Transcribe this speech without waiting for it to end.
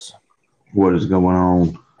What is going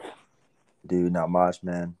on? Dude, not much,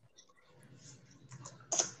 man.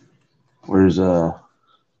 Where's who's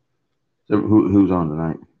on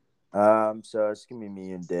tonight? So it's gonna be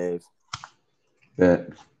me and Dave. Bet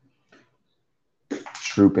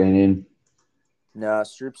Stroop ain't in. No,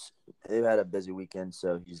 Stroops. They've had a busy weekend,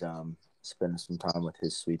 so he's spending some time with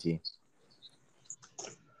his sweetie.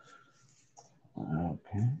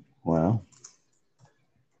 Okay. Well,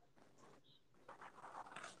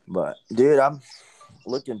 But dude,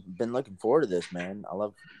 been looking forward to this, man. I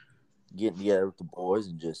love getting together with the boys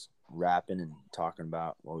and just rapping and talking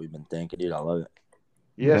about what we've been thinking, dude. I love it.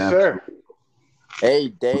 Yes, sir. absolutely. Hey,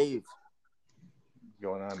 Dave,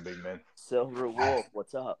 Going on, big man. Silver Wolf,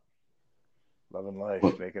 what's up? Loving life,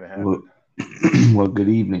 Well, making it well, happen. well, good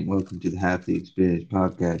evening. Welcome to the Half the Experience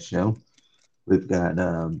podcast show. We've got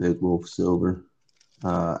Big Wolf Silver,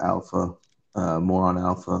 Alpha, more on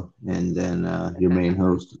Alpha, and then your main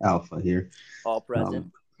host, Alpha here. All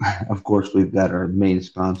present. Um, of course, we've got our main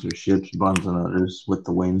sponsorships, Buns and Others, with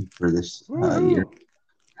the win for this year.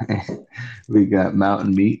 Woohoo! We got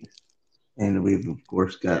Mountain Meat, and we've of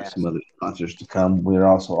course got Yes. some other sponsors to come. We're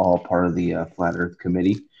also all part of the Flat Earth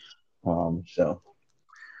Committee, so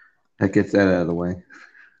that gets that out of the way.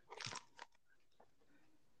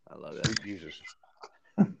 I love it. Sweet Jesus.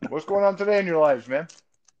 What's going on today in your lives, man?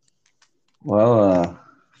 Well,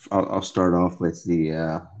 I'll start off with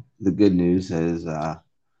the good news is I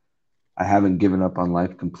haven't given up on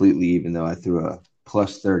life completely, even though I threw a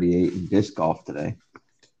plus 38 in disc golf today.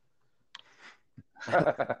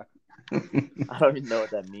 I don't even know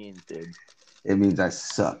what that means, dude. It means I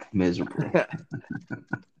suck miserably.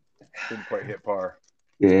 Didn't quite hit par.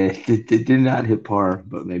 Yeah, it did not hit par,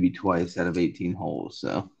 but maybe twice out of 18 holes.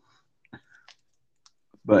 So,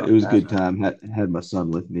 but it was a good time. Had my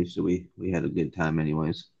son with me, so we had a good time,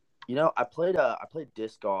 anyways. I played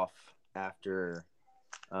disc golf after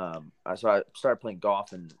I started playing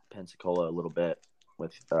golf in Pensacola a little bit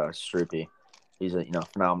with Stroopy. He's a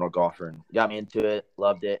phenomenal golfer and got me into it,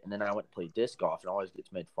 loved it, and then I went to play disc golf and always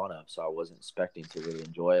gets made fun of, so I wasn't expecting to really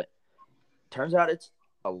enjoy it. Turns out it's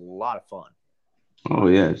a lot of fun. Oh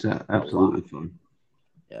yeah, it's A lot. absolutely fun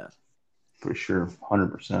Yeah. for sure,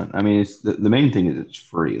 100%. I mean, it's the main thing is it's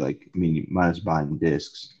free. Like, I mean, you might as buying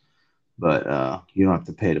discs, but you don't have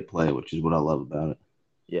to pay to play, which is what I love about it.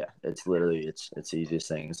 Yeah. It's literally it's the easiest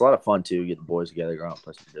thing. It's a lot of fun too, get the boys together, go out and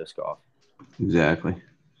play some disc golf. Exactly.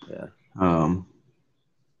 Yeah. Um,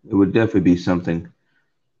 it would definitely be something.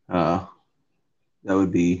 Uh, that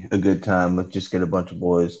would be a good time. Let's just get a bunch of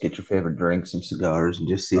boys, get your favorite drinks, some cigars, and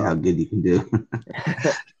just see how good you can do.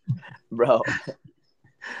 Bro,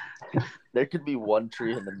 there could be one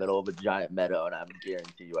tree in the middle of a giant meadow and I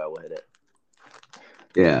guarantee you I will hit it.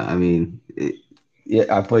 Yeah, I mean, yeah,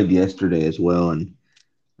 I played yesterday as well, and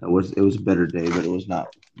it was a better day, but it was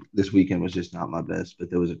not. This weekend was just not my best. But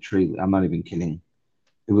there was a tree. I'm not even kidding.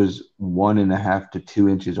 It was 1.5 to 2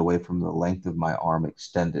 inches away from the length of my arm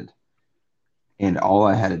extended, and all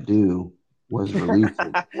I had to do was release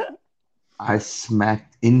it. I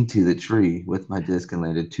smacked into the tree with my disc and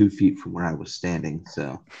landed 2 feet from where I was standing.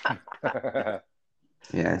 So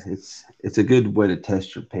yeah, it's a good way to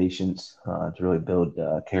test your patience, to really build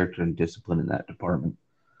character and discipline in that department.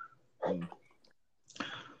 Mm.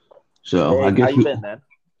 So I Dave, how guess you we, been, man?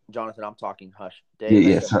 Jonathan, I'm talking. Hush. yeah,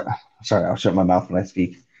 Dave, how yeah. you Sorry, I'll shut my mouth when I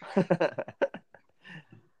speak. been?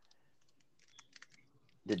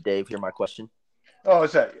 Did Dave hear my question? Oh,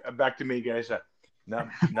 is that back to me, guys? Not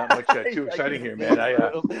much too I can exciting here, see man. his I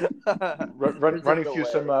room. There's a running through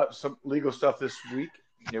delay. some legal stuff this week.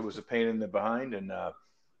 It was a pain in the behind, and I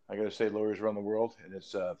got to say, lawyers around the world, and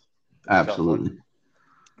it's a tough one. Absolutely.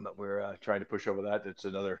 But we're trying to push over that. It's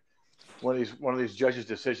another one of these judges'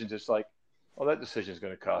 decisions. It's like, oh, that decision is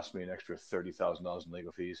going to cost me an extra $30,000 in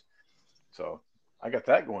legal fees. So I got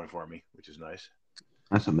that going for me, which is nice.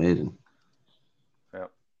 That's amazing. Yeah,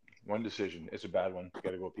 one decision. It's a bad one.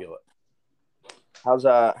 Got to go appeal How's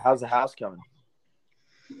the house coming?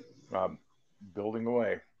 it. Building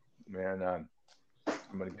away, man. I'm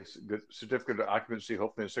going to get a good certificate of occupancy,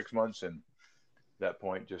 hopefully in 6 months, and at that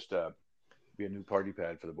point, just be a new party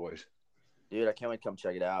pad for the boys. Dude, I can't wait to come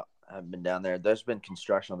check it out. I haven't been down there. There's been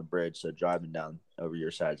construction on the bridge, so driving down over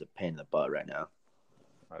your side is a pain in the butt right now.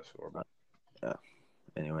 That's horrible. Yeah.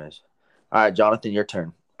 Anyways. All right, Jonathan, your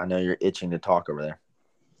turn. I know you're itching to talk over there.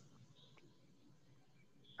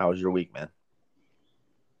 How was your week, man?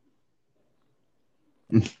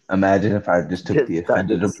 Imagine if I just took the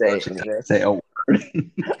offended Didn't say approach and anything. didn't say a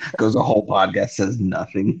word. Goes a whole podcast says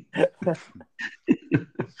nothing.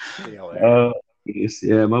 Yeah, Yes,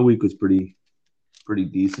 yeah, my week was pretty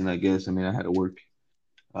decent, I guess. I mean, I had to work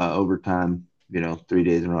overtime. 3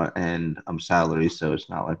 days in a row, and I'm salary, so it's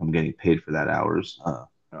not like I'm getting paid for that hours. Oh,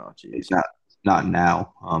 It's jeez. not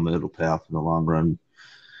now. It'll pay off in the long run.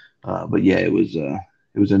 But yeah, it was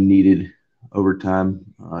a needed overtime.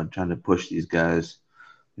 Trying to push these guys.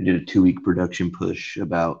 We did a 2 week production push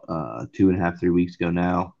about 2.5, 3 weeks ago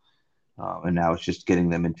now. And now it's just getting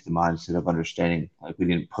them into the mindset of understanding like we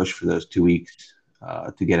didn't push for those 2 weeks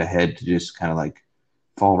to get ahead, to just kind of like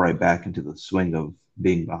fall right back into the swing of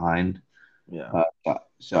being behind. Yeah.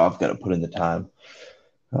 So I've got to put in the time.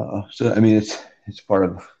 So I mean, it's part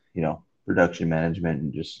of production management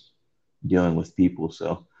and just dealing with people.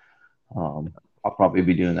 So I'll probably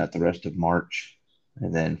be doing that the rest of March,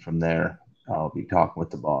 and then from there I'll be talking with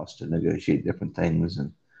the boss to negotiate different things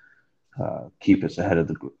and keep us ahead of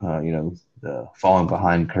the falling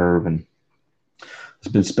behind curve. And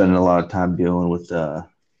I've been spending a lot of time dealing with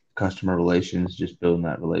customer relations, just building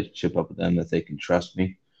that relationship up with them that they can trust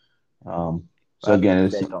me. So That's a again,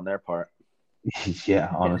 it's mistake on their part.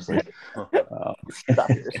 yeah, honestly. Uh,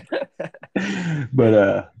 Suckers. but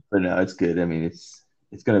no, it's good. I mean, it's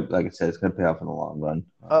gonna, like I said, it's gonna pay off in the long run.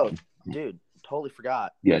 Oh, dude, totally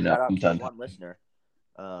forgot. Yeah, no, Shout out I'm to done. one listener.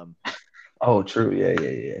 Um, Oh, true. Yeah, yeah,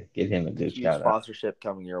 yeah. Give him a good huge shout out. sponsorship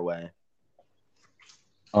coming your way.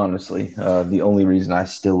 Honestly, the only reason I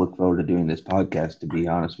still look forward to doing this podcast, to be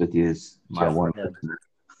honest with you, is my Just for one him.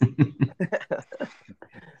 listener.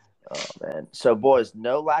 Oh man. So boys,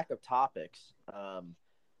 no lack of topics.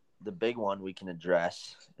 The big one we can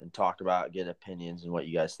address and talk about, get opinions and what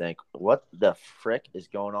you guys think. What the frick is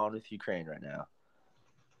going on with Ukraine right now?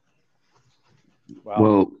 Wow.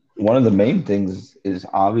 Well, one of the main things is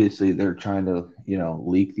obviously they're trying to,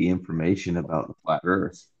 leak the information about the flat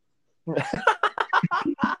Earth.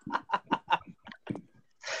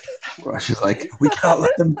 Russia's like, we gotta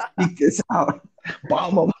let them speak this out.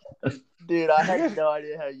 Bomb them. Dude, I had no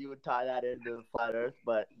idea how you would tie that into the flat Earth,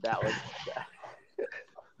 but that was.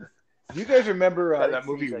 Do you guys remember That that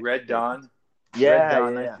movie seems like Red it. Dawn? Red Yeah,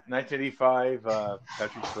 Dawn, yeah. 1985.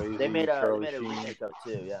 Patrick Swayze, They made a Charlie Sheen. remake of it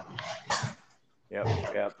too. Yeah. Yep,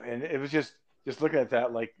 yep. And it was just looking at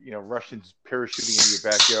that, like Russians parachuting into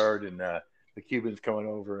your backyard, and the Cubans coming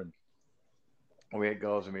over, and away it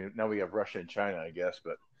goes. I mean, now we have Russia and China, I guess,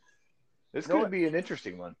 but this You know could what? be an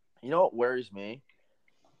interesting one. You know what worries me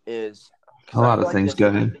is because A I lot feel of like things. this. Go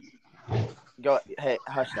ahead. Go. Hey,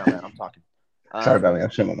 hush now, man. I'm talking. Sorry about me. I'll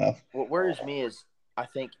shut my mouth. What worries me is I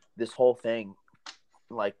think this whole thing,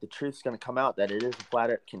 like the truth's going to come out that it is a flat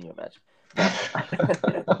Earth. Can you imagine?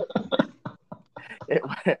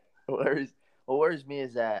 it worries. What worries me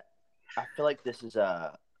is that I feel like this is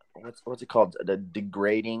what's it called? The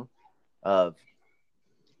degrading of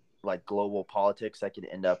like global politics that could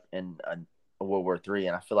end up in a World War III,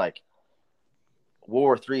 and I feel like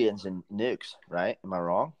World War III ends in nukes. Right? Am I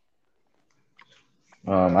wrong?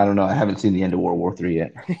 I don't know. I haven't seen the end of World War III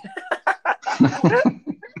yet.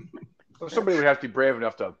 Well, somebody would have to be brave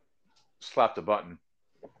enough to slap the button.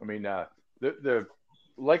 I mean, the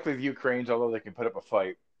likely the Ukrainians, although they can put up a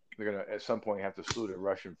fight, they're going to at some point have to salute a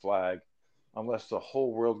Russian flag, unless the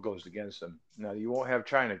whole world goes against them. Now, you won't have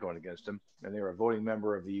China going against them, and they're a voting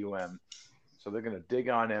member of the UN, so they're going to dig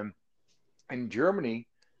on them. And Germany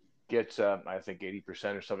gets, I think,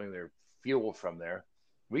 80% or something of their fuel from there.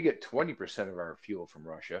 We get 20% of our fuel from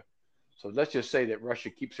Russia. So let's just say that Russia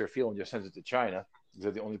keeps their fuel and just sends it to China.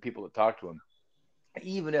 They're the only people that talk to them.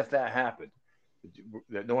 Even if that happened,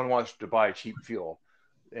 that no one wants to buy cheap fuel,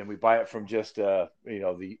 and we buy it from just the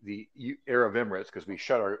Arab Emirates because we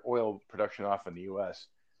shut our oil production off in the U.S.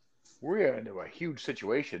 We're into a huge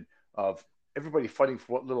situation of everybody fighting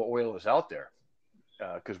for what little oil is out there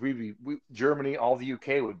because Germany, all the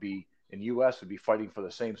UK would be, and U.S. would be fighting for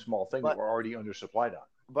the same small thing that But we're already undersupplied on.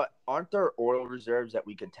 but aren't there oil reserves that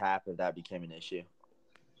we could tap if that became an issue?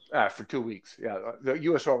 For 2 weeks, yeah, the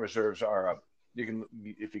U.S. oil reserves are. You can,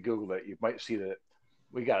 if you Google it, you might see that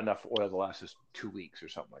we got enough oil to last us 2 weeks or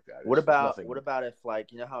something like that. What about nothing. what about if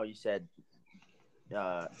like you know how you said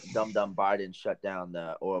dumb Biden shut down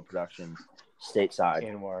the oil production stateside?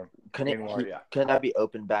 Anwar, Couldn't yeah. couldn't that be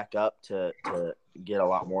opened back up to get a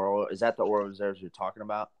lot more oil? Is that the oil reserves you're talking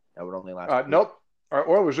about? That would only last. Nope. Our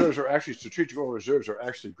oil reserves are actually strategic. Oil reserves are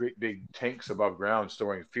actually great big tanks above ground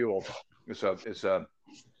storing fuel.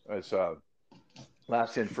 It's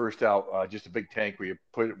last in, first out. Just a big tank where you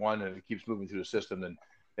put it one and it keeps moving through the system. Then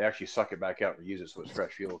they actually suck it back out and reuse it, so it's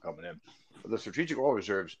fresh fuel coming in. But the strategic oil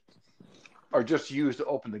reserves are just used to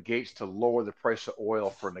open the gates to lower the price of oil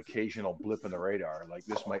for an occasional blip in the radar. Like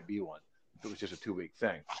this might be one. If it was just a 2 week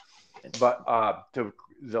thing. But to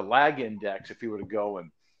the lag index, if you were to go and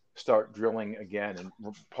start drilling again and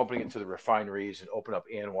pumping it to the refineries and open up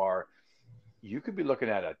Anwar, you could be looking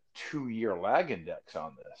at a 2-year lag index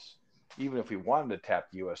on this, even if we wanted to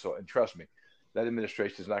tap the U.S. oil. And trust me, that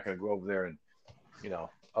administration is not going to go over there and,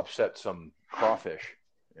 upset some crawfish.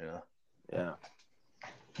 Yeah.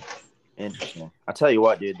 Interesting. I'll tell you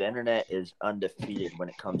what, dude. The internet is undefeated when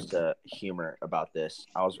it comes to humor about this.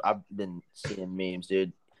 I've been seeing memes,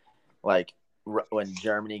 dude. Like when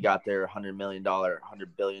Germany got their $100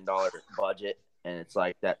 billion budget, and it's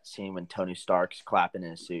like that scene when Tony Stark's clapping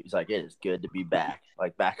in his suit. He's like, "It is good to be back,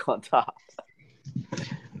 like back on top."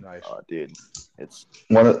 Nice. Oh, dude, it's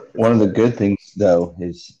one of the good things though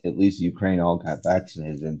is at least Ukraine all got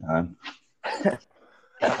vaccinated in time.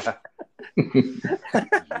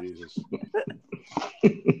 Jesus.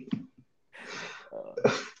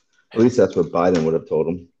 At least that's what Biden would have told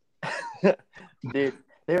him. Dude,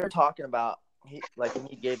 they were talking about when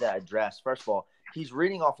he gave that address. First of all, he's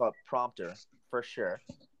reading off a prompter for sure.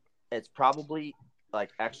 It's probably like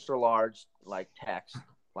extra large, like text,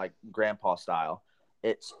 like grandpa style.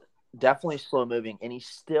 It's definitely slow moving, and he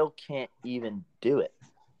still can't even do it.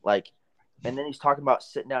 Like, and then he's talking about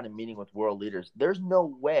sitting down and meeting with world leaders. There's no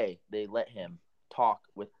way they let him talk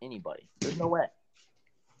with anybody. There's no way.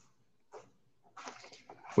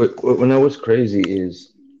 What what's crazy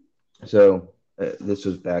is, so this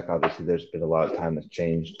was back. Obviously, there's been a lot of time that's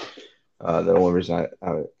changed. The only reason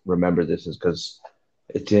I remember this is because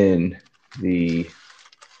it's in the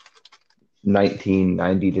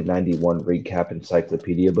 1990 to 91 recap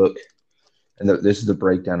encyclopedia book. And this is the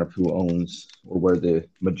breakdown of who owns or where the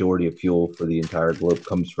majority of fuel for the entire globe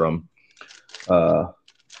comes from.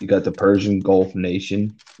 You got the Persian Gulf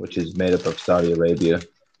nation, which is made up of Saudi Arabia,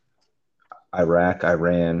 Iraq,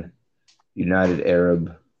 Iran, United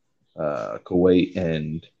Arab, Kuwait,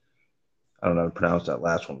 and I don't know how to pronounce that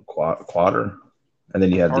last one, Qatar. And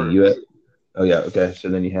then you have the U.S. Oh, yeah. Okay. So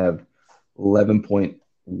then you have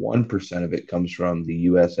 11.1% of it comes from the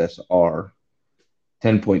USSR.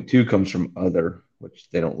 10.2 comes from other, which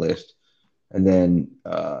they don't list. And then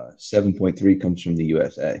 7.3 comes from the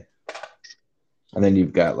USA. And then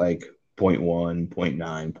you've got like 0.1,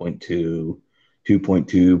 0.9, 0.2,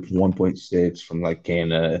 2.2, 1.6 from like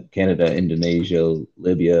Canada, Indonesia,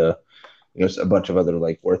 Libya, a bunch of other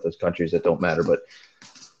like worthless countries that don't matter. But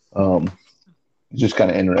it's just kind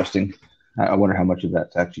of interesting. I wonder how much of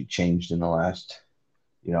that's actually changed in the last,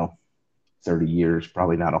 30 years.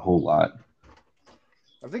 Probably not a whole lot.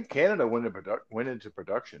 I think Canada went into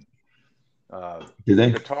production. Did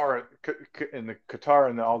they? Qatar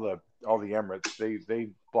and all the Emirates, they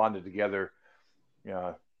bonded together,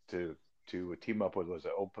 to team up with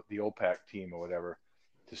the OPEC team or whatever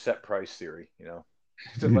to set price theory.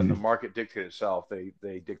 Instead of letting the market dictate itself, they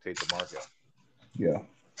dictate the market. Yeah.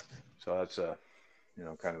 So that's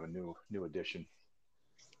kind of a new addition.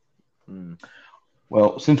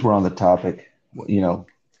 Well, since we're on the topic,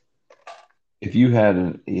 if you had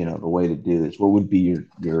the way to do this, what would be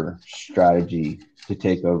your strategy to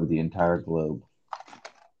take over the entire globe?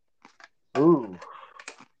 Ooh,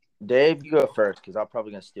 Dave, you go first because I'm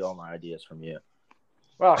probably gonna steal all my ideas from you.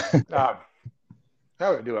 Well, how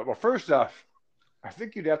would I do it? Well, first off, I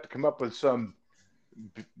think you'd have to come up with some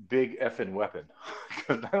big effing weapon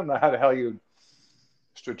because I don't know how the hell you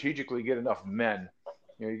strategically get enough men.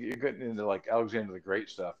 You're getting into like Alexander the Great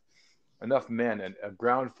stuff. Enough men and a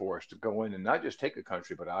ground force to go in and not just take a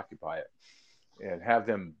country but occupy it and have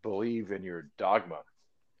them believe in your dogma.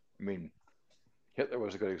 I mean, Hitler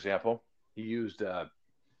was a good example. He used the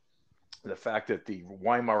fact that the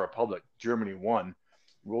Weimar Republic, Germany won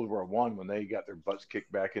World War One when they got their butts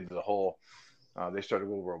kicked back into the hole. They started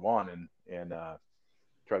World War One and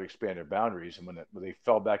tried to expand their boundaries. And when they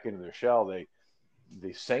fell back into their shell,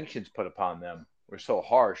 the sanctions put upon them were so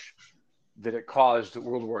harsh that it caused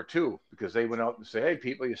World War II because they went out and say, "Hey,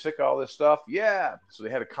 people, you sick of all this stuff?" Yeah. So they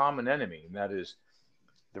had a common enemy, and that is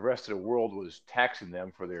the rest of the world was taxing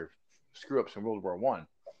them for their screw ups in World War One.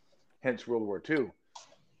 Hence World War II.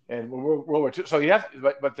 And World War II. So you have,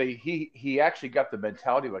 he actually got the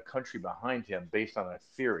mentality of a country behind him based on a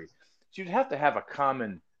theory. So you'd have to have a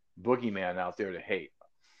common boogeyman out there to hate.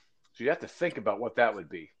 So you have to think about what that would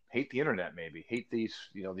be. Hate the internet, maybe. Hate these,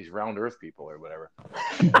 these round Earth people or whatever.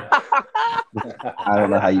 I don't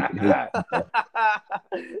know how you can hate people.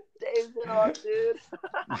 Dave's in on, dude.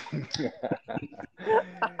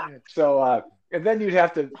 So, and then you'd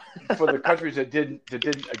have to, for the countries that didn't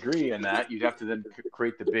agree in that, you'd have to then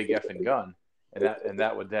create the big effing gun, and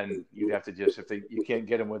that would then you'd have to just you can't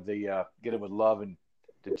get them with love and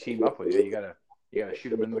to team up with you, you gotta shoot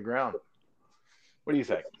them into the ground. What do you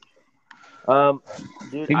think? Dude,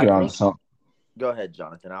 I think you're on something. Go ahead,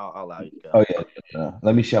 Jonathan. I'll allow you to go. Oh yeah.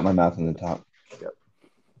 Let me shut my mouth on the top. Yep.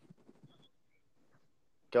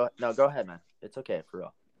 Go ahead, man. It's okay, for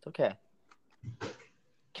real. It's okay.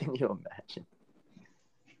 Can you imagine?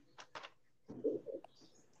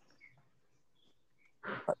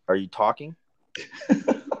 Are you talking?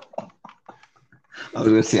 I was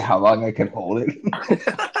gonna see how long I can hold it.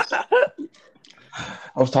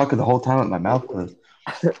 I was talking the whole time with my mouth closed.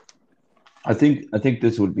 I think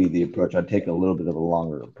this would be the approach. I'd take a little bit of a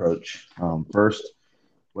longer approach. First,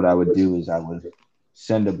 what I would do is I would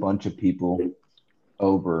send a bunch of people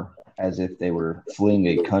over as if they were fleeing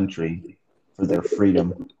a country for their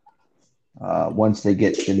freedom. Once they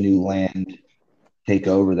get the new land, take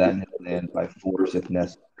over that new land by force if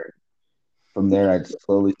necessary. From there, I'd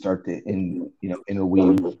slowly start to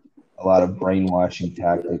interweave a lot of brainwashing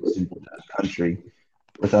tactics into the country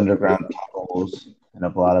with underground tunnels and a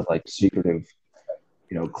lot of like secretive,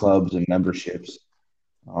 clubs and memberships.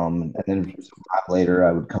 And then some time later,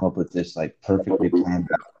 I would come up with this like perfectly planned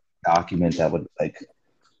out document that would like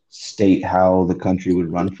state how the country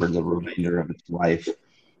would run for the remainder of its life.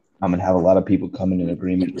 And have a lot of people come in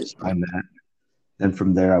agreement to sign that. Then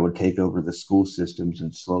from there, I would take over the school systems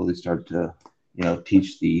and slowly start to,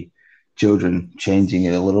 teach the children, changing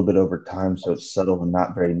it a little bit over time so it's subtle and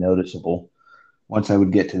not very noticeable. Once I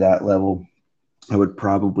would get to that level, I would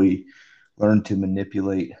probably learn to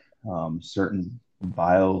manipulate certain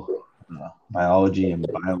biology and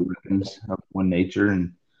biorhythms of one nature,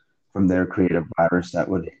 and from there create a virus that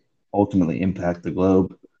would ultimately impact the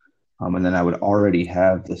globe. And then I would already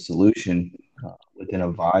have the solution within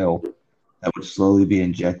a vial that would slowly be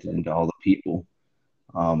injected into all the people.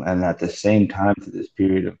 And at the same time, through this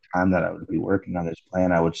period of time that I would be working on this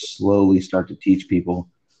plan, I would slowly start to teach people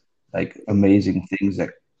like amazing things that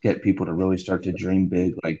get people to really start to dream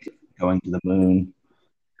big, like going to the moon,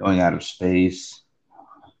 going out of space.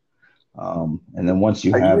 And then once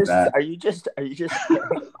you have that, Are you just are you just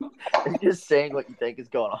saying what you think is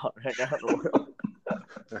going on right now in the world?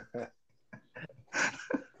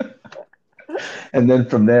 and then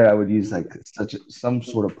from there, I would use like some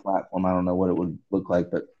sort of platform. I don't know what it would look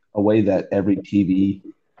like, but a way that every TV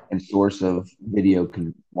and source of video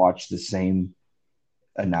can watch the same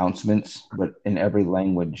announcements, but in every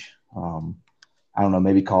language. I don't know,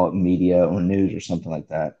 maybe call it media or news or something like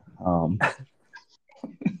that.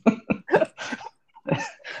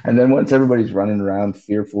 And then once everybody's running around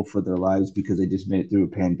fearful for their lives because they just made it through a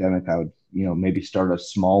pandemic, I would, maybe start a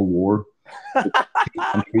small war.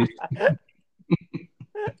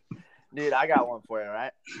 Dude, I got one for you,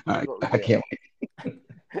 right? I can't wait.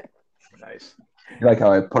 Nice. You like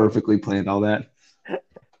how I perfectly planned all that?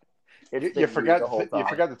 You forgot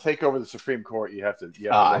to take over the Supreme Court. You have to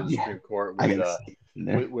go to the Supreme Court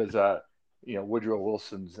with Woodrow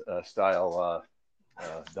Wilson's style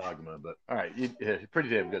dogma. But all right, pretty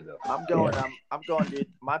damn good though. I'm going, dude.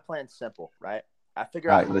 My plan's simple, right? I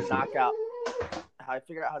figure out how to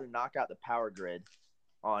knock out the power grid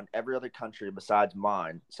on every other country besides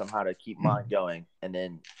mine, somehow to keep mine going, and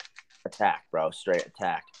then attack, bro. Straight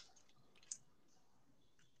attack.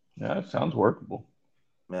 Yeah, it sounds workable.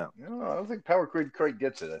 Yeah. No, I don't think power grid quite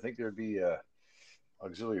gets it. I think there'd be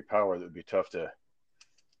auxiliary power that would be tough to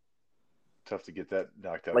get that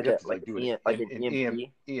knocked out. Like an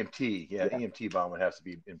EMT. Yeah, EMT bomb would have to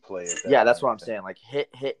be in play. That's what I'm saying. Like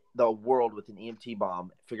hit the world with an EMT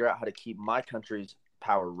bomb. Figure out how to keep my country's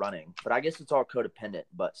power running. But I guess it's all codependent.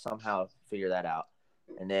 But somehow figure that out.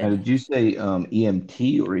 And then now, did you say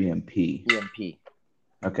EMT or EMP? EMP.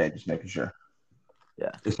 Okay, just making sure.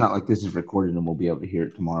 Yeah. It's not like this is recorded and we'll be able to hear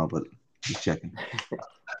it tomorrow, but just checking.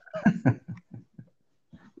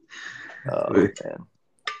 Oh man.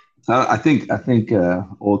 So I think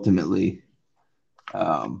ultimately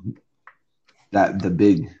that the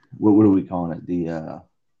big what are we calling it? The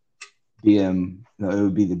BM no, it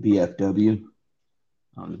would be the BFW,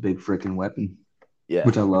 the big freaking weapon. Yeah.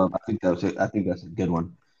 Which I love. I think that's a good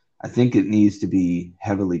one. I think it needs to be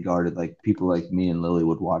heavily guarded. Like people like me and Lily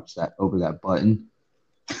would watch that over that button.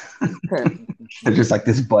 There's just like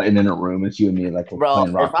this button in a room. It's you and me, like we're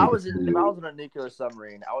playing rock. If I was in a nuclear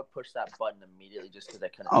submarine, I would push that button immediately just because I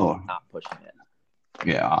couldn't not pushing it.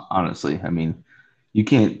 Yeah, honestly, I mean, you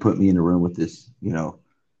can't put me in a room with this,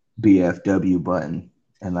 BFW button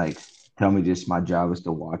and like tell me just my job is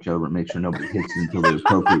to watch over and make sure nobody hits it until the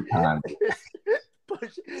appropriate time.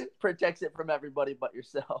 Protects it from everybody but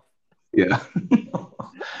yourself. Yeah,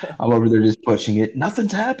 I'm over there just pushing it.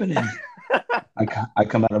 Nothing's happening. I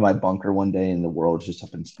come out of my bunker one day and the world's just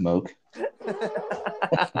up in smoke.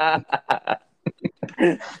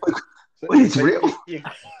 Wait, it's real? You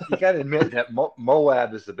got to admit that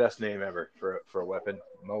Moab is the best name ever for a weapon.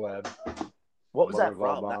 Moab. What was that Mother of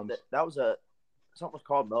all from? bombs. That was a something was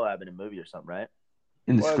called Moab in a movie or something, right?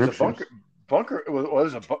 In the Well, it was a scriptures. bunker. It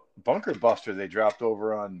was a bunker buster they dropped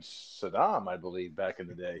over on Saddam, I believe, back in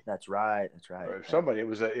the day. That's right. That's right. Or somebody. It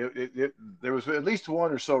was there was at least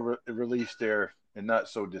one or so released there in not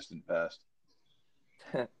so distant past.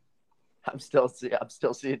 I'm still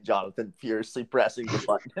seeing Jonathan furiously pressing the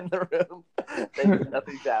button in the room, thinking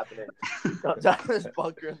nothing's happening. Comes out of this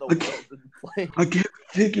bunker in the world and flames. I can't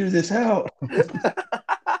figure this out.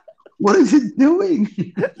 What is it doing?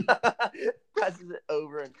 Presses it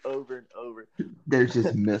over and over and over. There's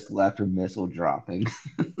just missile after missile dropping.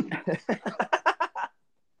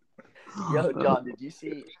 Yo, John, did you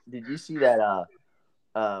see that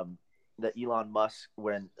that Elon Musk,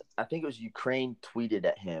 when I think it was Ukraine, tweeted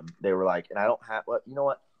at him? They were like, and I don't have what, you know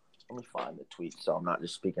what? Let me find the tweet so I'm not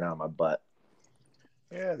just speaking out of my butt.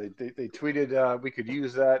 Yeah, they tweeted we could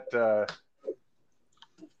use that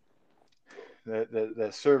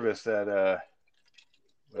that service, that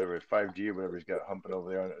whatever 5G or whatever he's got humping over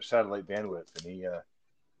there on satellite bandwidth, and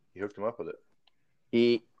he hooked him up with it.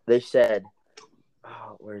 They said,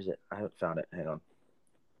 oh, where is it? I haven't found it. Hang on.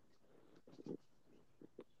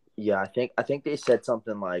 Yeah, I think they said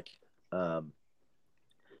something like,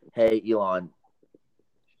 "Hey, Elon,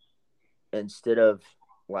 instead of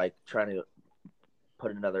like trying to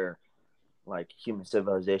put another like human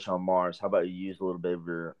civilization on Mars, how about you use a little bit of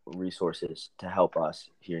your resources to help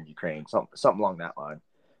us here in Ukraine?" Something along that line.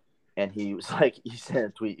 And he was like, he sent a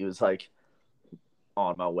tweet. He was like,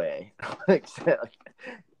 "On my way," like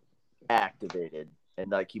activated,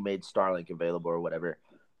 and like he made Starlink available or whatever.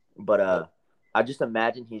 But I just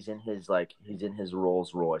imagine he's in his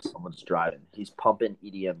Rolls Royce. Someone's driving. He's pumping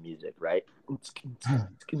EDM music, right?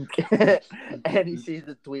 And he sees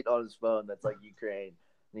the tweet on his phone that's like, Ukraine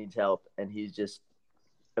needs help, and he's just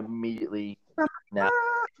immediately now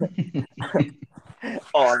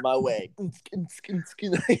on my way.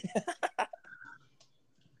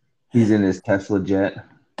 He's in his Tesla jet.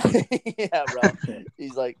 Yeah, bro.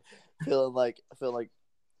 He's like feeling like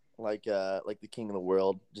the king of the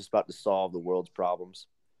world, just about to solve the world's problems.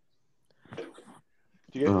 Did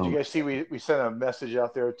you guys see we sent a message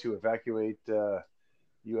out there to evacuate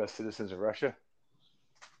U.S. citizens of Russia?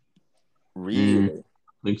 Really? I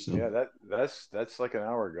think so. Yeah, that's like an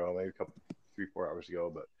hour ago, maybe 3-4 hours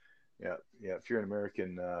ago. But yeah, if you're an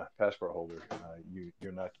American passport holder,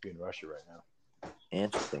 you're not to be in Russia right now.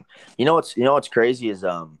 Interesting. You know what's crazy is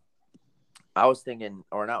I was thinking,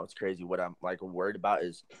 or not what's crazy, what I'm like worried about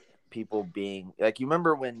is people being like, you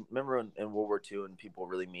remember in World War II, and people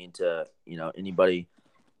really mean to, anybody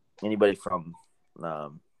from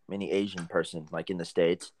any Asian person like in the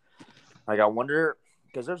States. Like, I wonder,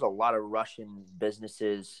 because there's a lot of Russian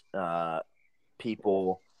businesses,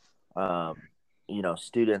 people,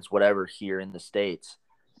 students, whatever, here in the States,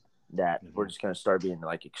 that we're just going to start being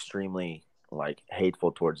like extremely like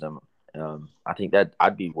hateful towards them. I think that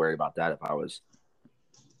I'd be worried about that if I was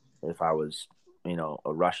a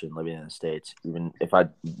Russian living in the States, even if I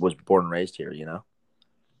was born and raised here,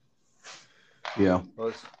 Yeah.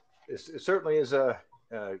 Well, it certainly is a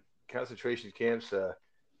concentration camps. I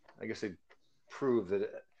guess they proved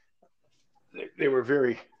that they were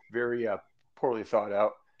very, very poorly thought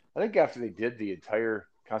out. I think after they did the entire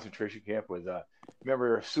concentration camp with,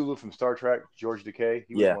 remember Sulu from Star Trek, George Takei?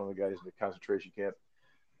 He was one of the guys in the concentration camp.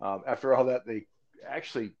 After all that, they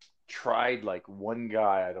actually tried like one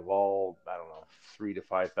guy out of all, I don't know, 3,000 to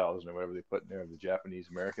 5,000 or whatever they put in there, the Japanese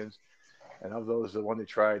Americans. And of those, the one they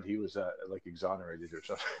tried, he was like exonerated or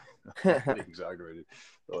something. Exonerated.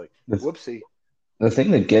 So, like, whoopsie. The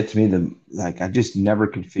thing that gets me, I just never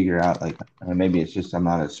could figure out, like, maybe it's just I'm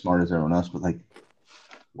not as smart as everyone else, but like,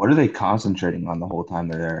 what are they concentrating on the whole time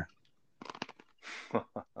they're there?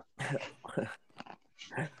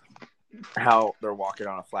 How they're walking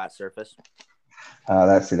on a flat surface.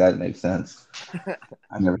 That makes sense.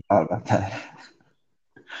 I never thought about that.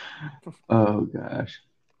 Oh gosh.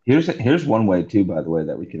 Here's one way too, by the way,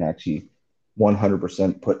 that we can actually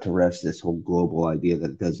 100% put to rest this whole global idea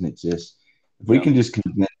that it doesn't exist. If we can just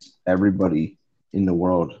convince everybody in the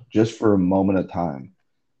world just for a moment of time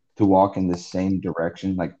to walk in the same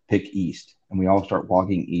direction, like pick east, and we all start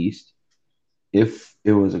walking east. If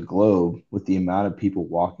it was a globe with the amount of people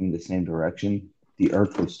walking the same direction, the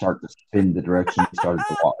earth would start to spin the direction it started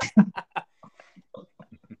to walk.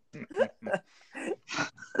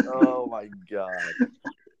 Oh my God.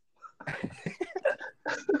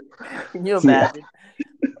 Can you imagine?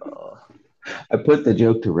 I put the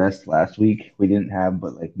joke to rest last week. We didn't have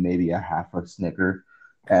but like maybe a half a Snicker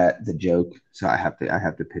at the joke, so I have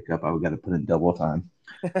to pick up. I've got to put in double time.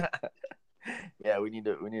 Yeah, we need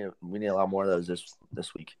a lot more of those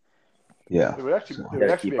this week. Yeah. There would actually So, there would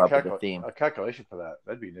Gotta actually keep be up with the theme. a calculation for that.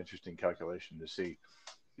 That'd be an interesting calculation to see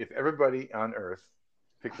if everybody on Earth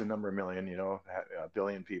picked the number 1 million, a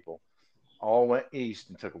billion people, all went east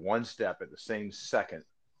and took one step at the same second.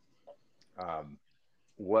 Um,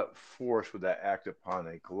 what force would that act upon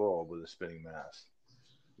a globe with a spinning mass?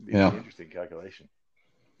 It'd be a yeah. pretty interesting calculation.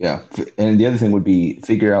 Yeah. And the other thing would be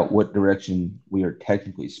figure out what direction we are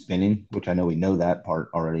technically spinning, which I know we know that part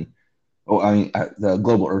already. Oh, I mean, the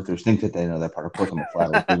global earthers think that they know that part. Of course, I'm a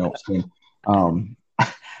flat earth. They don't spin. Um,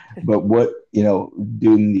 but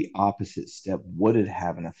doing the opposite step, would it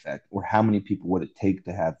have an effect? Or how many people would it take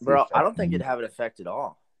to have the Bro, I effect? don't think it'd have an effect at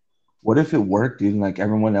all. What if it worked, dude? And like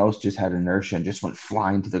everyone else just had inertia and just went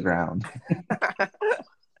flying to the ground.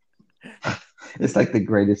 It's like the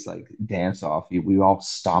greatest like dance off. We all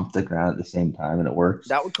stomp the ground at the same time and it works.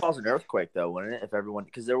 That would cause an earthquake, though, wouldn't it? If everyone,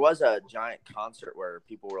 because there was a giant concert where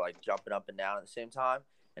people were like jumping up and down at the same time,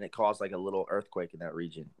 and it caused like a little earthquake in that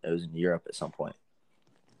region. It was in Europe at some point.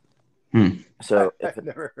 So I've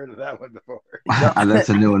never heard of that one before. That's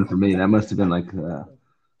a new one for me. That must have been like a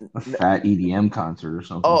fat EDM concert or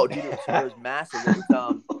something. Oh, dude, so it was massive. It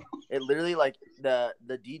was it literally like the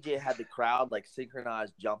DJ had the crowd like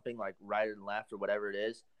synchronized jumping like right and left or whatever it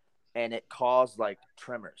is, and it caused like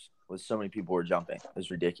tremors with so many people were jumping. It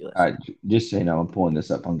was ridiculous. All right, just so you know, I'm pulling this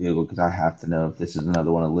up on Google because I have to know if this is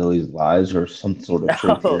another one of Lily's lies or some sort of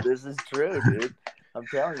truth No, here. this is true, dude. I'm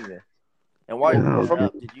telling you. And while you're Oh, pulling it okay.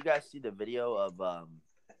 up, did you guys see the video of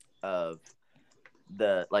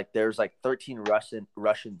the like there's like 13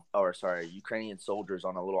 Ukrainian soldiers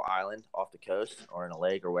on a little island off the coast or in a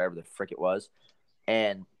lake or wherever the frick it was,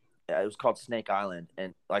 and it was called Snake Island,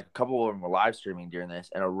 and like a couple of them were live streaming during this,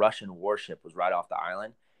 and a Russian warship was right off the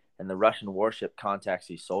island, and the Russian warship contacts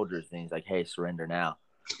these soldiers and he's like, "Hey, surrender now."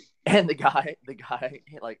 And the guy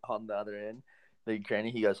like on the other end, the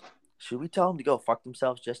Ukrainian, he goes, "Should we tell them to go fuck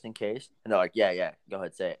themselves just in case?" And they're like, "Yeah, go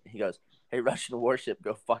ahead, say it." He goes, "Hey, Russian warship,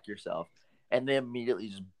 go fuck yourself." And they immediately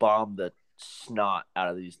just bombed the snot out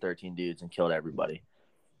of these 13 dudes and killed everybody.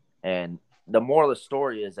 And the moral of the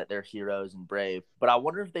story is that they're heroes and brave. But I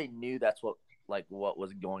wonder if they knew that's what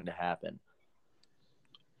was going to happen.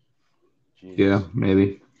 Jesus. Yeah,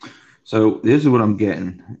 maybe. So this is what I'm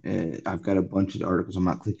getting. I've got a bunch of articles. I'm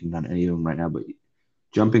not clicking on any of them right now, but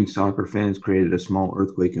jumping soccer fans created a small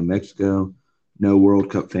earthquake in Mexico. No World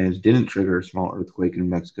Cup fans didn't trigger a small earthquake in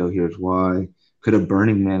Mexico. Here's why. Could a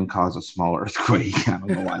Burning Man cause a small earthquake? I don't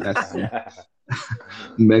know why that's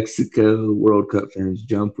Mexico World Cup fans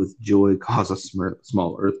jump with joy, cause a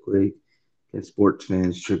small earthquake. Okay, sports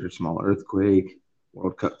fans trigger small earthquake.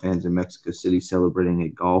 World Cup fans in Mexico City celebrating a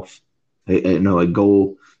goal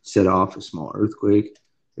set off a small earthquake.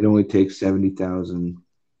 It only takes 70,000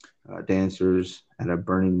 dancers at a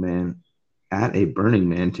Burning Man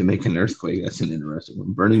to make an earthquake. That's an interesting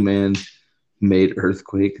one. Burning Man made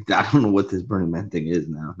earthquake. I don't know what this Burning Man thing is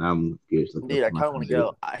now. Now I'm curious. Dude, I kind of want to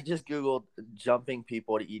go. I just Googled jumping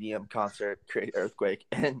people at EDM concert create earthquake.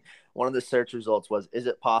 And one of the search results was, is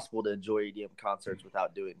it possible to enjoy EDM concerts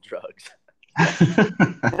without doing drugs?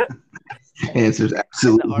 Answer's And the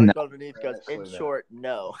absolutely article not. underneath goes, in short,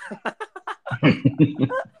 no.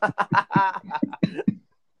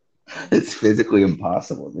 It's physically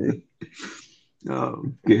impossible, dude. Oh,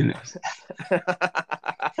 goodness. I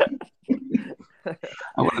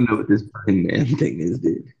want to know what this Burning Man thing is,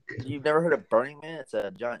 dude. You've never heard of Burning Man? It's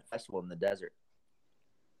a giant festival in the desert.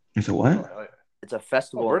 It's a what? It's a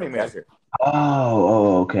festival Burning in the Man. desert.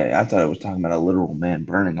 Okay. I thought it was talking about a literal man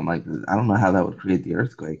burning. I'm like, I don't know how that would create the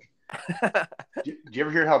earthquake. Did you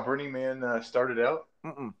ever hear how Burning Man started out?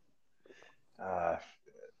 Mm-mm.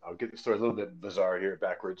 I'll get the story a little bit bizarre here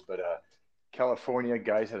backwards, but California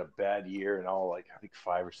guys had a bad year, and all like I think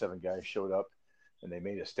 5 or 7 guys showed up, and they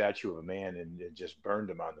made a statue of a man and just burned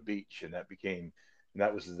him on the beach, and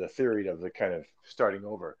that was the theory of the kind of starting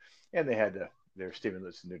over, and they had their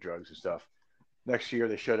stimulants and their drugs and stuff. Next year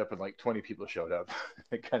they showed up and like 20 people showed up.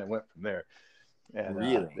 It kind of went from there, and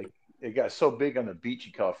Really? it got so big on the beach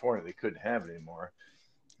in California they couldn't have it anymore.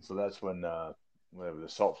 So that's when whatever the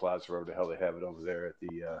salt flats or wherever the hell they have it over there at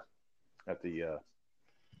the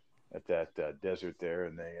at that desert there,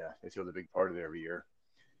 and they throw the big party there every year.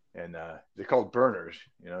 And they're called burners.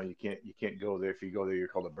 You can't go there. If you go there, you're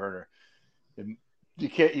called a burner. And you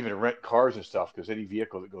can't even rent cars and stuff because any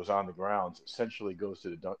vehicle that goes on the grounds essentially goes to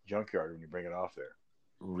the junkyard when you bring it off there.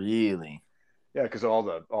 Really? Yeah, because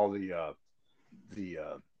the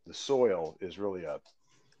soil is really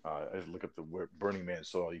I look up the Burning Man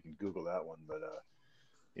soil. You can Google that one, but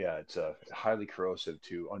Yeah, it's highly corrosive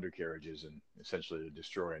to undercarriages and essentially to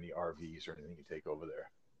destroy any RVs or anything you take over there.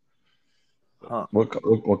 So, Huh.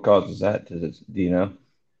 What causes that? Does it? Do you know?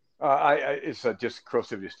 it's just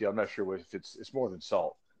corrosivity of steel. I'm not sure what if it's more than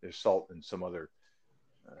salt. There's salt and some other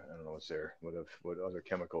I don't know what's there, what other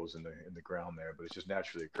chemicals in the ground there, but it's just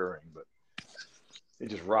naturally occurring. But it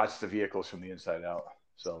just rots the vehicles from the inside out.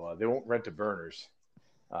 So they won't rent to burners.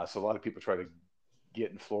 So a lot of people try to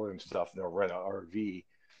get in Florida and stuff, and they'll rent an RV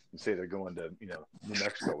and say they're going to New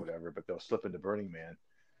Mexico, or whatever, but they'll slip into Burning Man.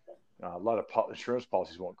 A lot of insurance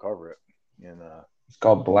policies won't cover it, and It's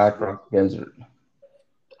called most of Black the Rock Desert, what,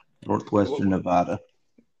 northwestern Nevada.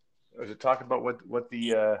 was it talk about what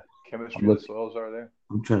the I'm chemistry of the look. soils are there?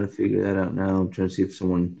 I'm trying to figure that out now. I'm trying to see if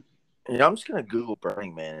someone. I'm just gonna Google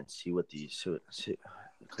Burning Man and see what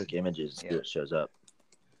click images and see Yeah, what shows up.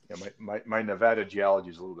 yeah. My Nevada geology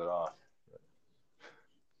is a little bit off.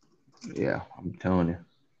 Yeah, I'm telling you.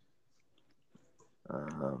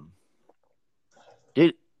 Um,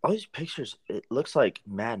 dude, all these pictures, it looks like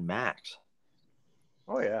Mad Max.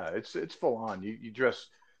 Oh yeah, it's full on. You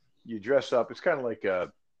dress up. It's kind of like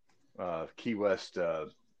a Key West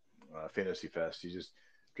Fantasy Fest. You just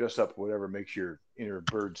dress up whatever makes your inner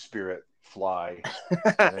bird spirit fly,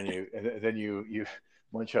 and then you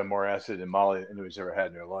munch on more acid than Molly anybody's ever had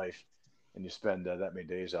in their life, and you spend that many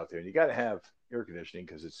days out there. And you got to have air conditioning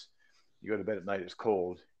because it's you go to bed at night, it's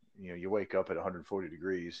cold. You wake up at 140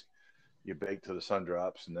 degrees. You bake till the sun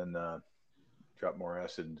drops, and then drop more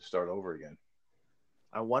acid and start over again.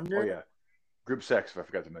 I Oh wonder, yeah, group sex. If I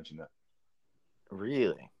forgot to mention that,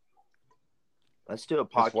 really. Let's do a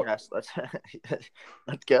that's what. podcast.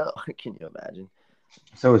 Let's go. Can you imagine?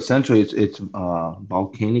 So essentially, it's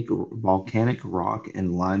volcanic rock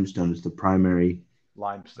and limestone is the primary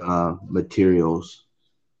Limestone. materials,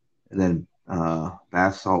 and then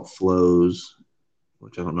basalt flows,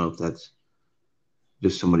 which I don't know if that's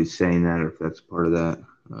just somebody saying that or if that's part of that.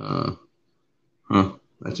 Uh, huh,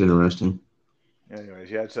 that's interesting.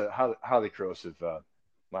 Anyways, yeah, it's a highly corrosive.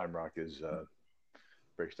 Lime rock is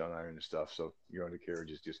breaks down iron and stuff, so your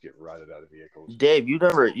undercarriages just get rotted out of vehicles. Dave, you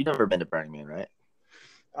never been to Burning Man, right?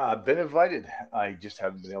 Been invited. I just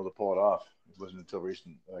haven't been able to pull it off. It wasn't until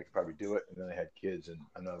recent that I could probably do it, and then I had kids, and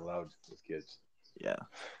I'm not allowed with kids. Yeah.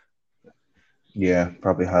 Yeah,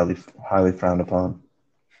 probably highly frowned upon.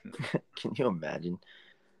 Can you imagine?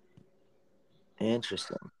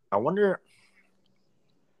 Interesting. I wonder.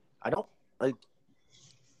 I don't like.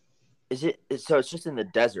 So it's just in the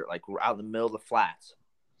desert, like we're out in the middle of the flats.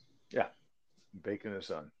 Yeah, baking in the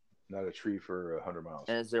sun, not a tree for 100 miles.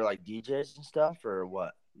 And is there like DJs and stuff or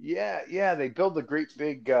what? Yeah, yeah. They built a great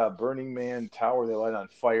big Burning Man tower they light on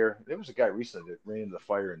fire. There was a guy recently that ran into the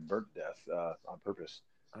fire and burnt to death on purpose,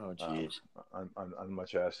 Oh, um, jeez. on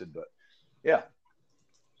much acid. But yeah,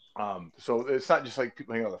 so it's not just like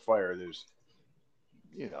people hanging on the fire. There's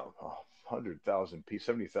 100,000 people,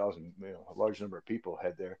 70,000, a large number of people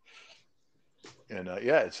head there, and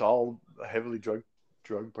yeah, it's all heavily drug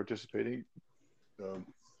participating um,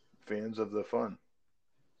 fans of the fun.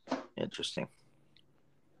 Interesting.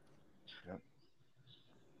 Yeah.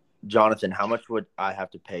 Jonathan, how much would I have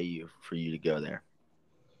to pay you for you to go there?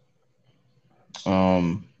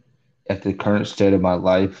 Um, at the current state of my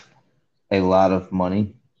life, a lot of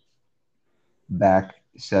money. Back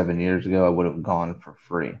 7 years ago, I would have gone for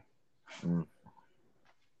free. Mm.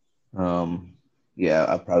 Um, yeah,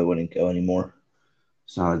 I probably wouldn't go anymore.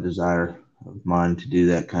 It's not a desire of mine to do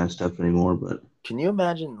that kind of stuff anymore. But Can you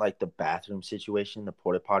imagine like the bathroom situation, the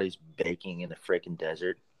porta potties baking in the freaking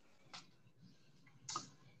desert?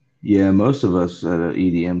 yeah, most of us at an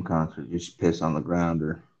EDM concert just piss on the ground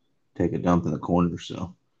or take a dump in the corner,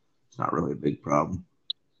 so it's not really a big problem.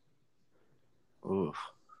 Oof.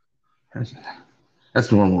 That's,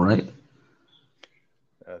 that's normal, right?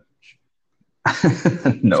 Uh,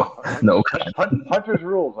 No, no. Hunter's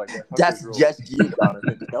rules, I guess. Hunter's That's rules. just you,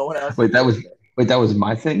 Jonathan. No one else is Wait, that was doing it. wait, that was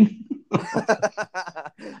my thing. I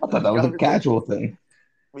thought we that was a covered this. casual thing.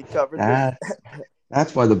 We covered this. That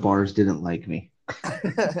that's why the bars didn't like me.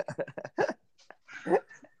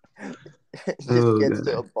 Just Oh gets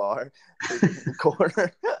to a god. bar, sits in the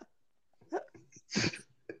corner,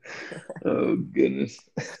 Oh goodness.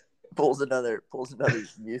 pulls another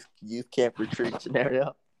youth camp retreat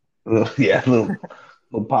scenario. Yeah, little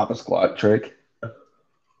Papa Squat trick.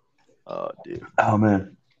 Oh, dude. Oh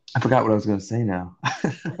man, I forgot what I was gonna say now.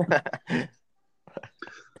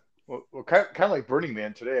 Well, kind of like Burning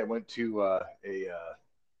Man. Today, I went to a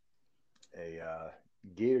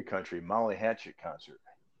Gator Country Molly Hatchet concert.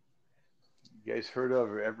 You guys heard of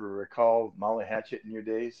or ever recall Molly Hatchet in your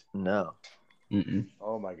days? No. Mm-mm.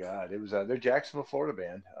 Oh my God, it was they're Jacksonville, Florida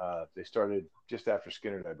band. They started just after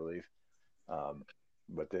Skinner, I believe. Um,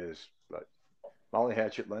 but there's Molly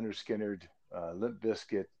Hatchet, Leonard Skinner, Limp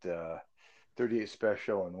Bizkit, 38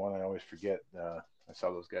 Special, and one I always forget. I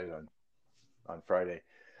saw those guys on Friday.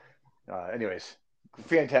 Anyways,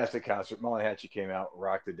 fantastic concert. Molly Hatchet came out,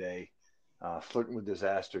 rocked the day. Flirting with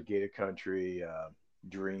Disaster, Gator Country,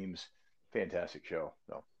 Dreams, fantastic show.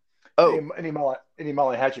 So, Oh, any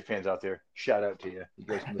Molly Hatchet fans out there, shout out to you. You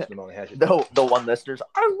guys can listen to Molly Hatchet. the one listeners.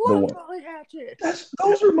 I The love one. Molly Hatchet.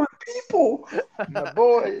 Those are my people. My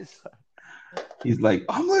boys. He's like,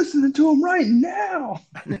 I'm listening to him right now.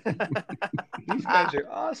 These guys are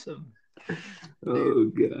awesome. Oh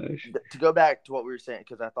gosh. To go back to what we were saying,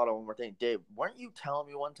 because I thought of one more thing. Dave, weren't you telling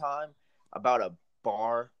me one time about a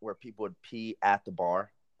bar where people would pee at the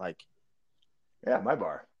bar? Like, Yeah, my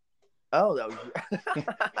bar. oh, that was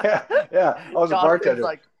yeah. I was a Jonathan's bartender.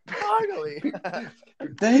 like, finally.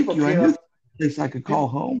 Thank People you. I peeing knew on- place I could call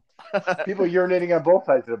home. People urinating on both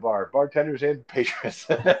sides of the bar, bartenders and patrons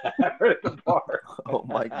at the bar. Oh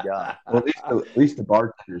my god. Well, at least the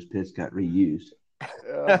bartender's piss got reused.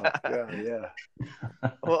 Oh God, yeah.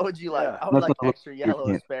 What would you like? Yeah. I would like Nothing extra yellow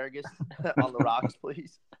can. asparagus on the rocks,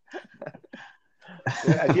 please.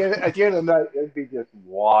 At the end of the night, it'd be just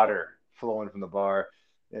water flowing from the bar,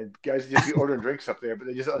 and guys would just be ordering drinks up there, but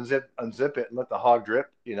they just unzip it and let the hog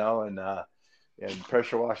drip, and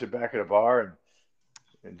pressure wash it back at the bar,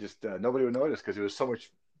 and just nobody would notice because there was so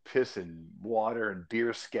much piss and water and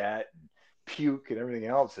beer scat and puke and everything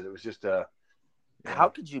else, and it was just How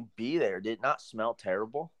could you be there? Did it not smell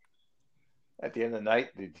terrible? at the end of the night,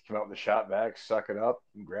 they come out with the shot bag, suck it up,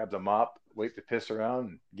 and grab the mop, wipe the piss around,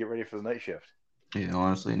 and get ready for the night shift. Yeah,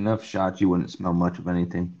 honestly, enough shots you wouldn't smell much of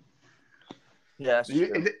anything. Yeah, that's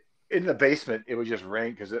true. In the basement, it would just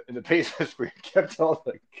rain because in the basement where you kept all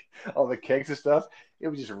the kegs and stuff, it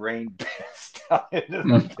would just rain piss down into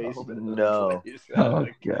the basement. Oh, no. Oh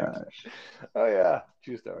gosh. Oh yeah,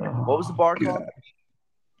 true story. What was the bar called?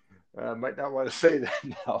 I might not want to say that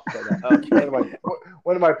now, but Okay.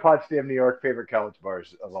 one of my Potsdam, New York favorite college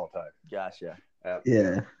bars of all time. Gotcha.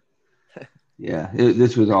 Yeah. Yeah.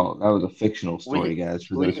 That was a fictional story, We- guys,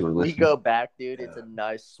 for those who are We listening. go back, dude. It's a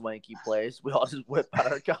nice, swanky place. We all just whip out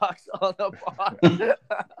our cocks on the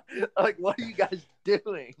bar. Like, what are you guys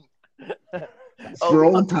doing? For we're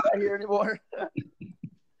old not here anymore.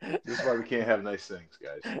 This is why we can't have nice things,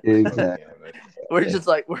 guys. Exactly. We're just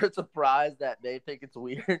like, we're surprised that they think it's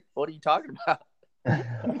weird. What are you talking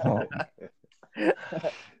about?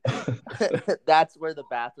 That's where the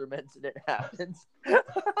bathroom incident happens.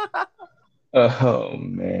 Oh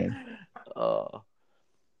man. Oh,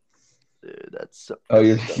 dude, that's so. Oh,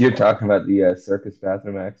 you're talking about the circus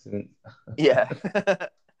bathroom accident? Yeah,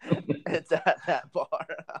 it's at that bar.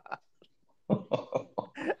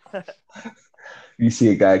 You see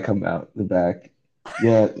a guy come out the back.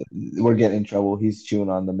 Yeah, we're getting in trouble. He's chewing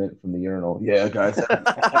on the mint from the urinal. Yeah, guys,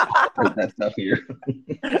 that stuff here.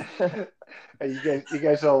 Hey, you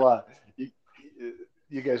guys will.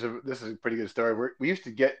 You guys are. This is a pretty good story. We used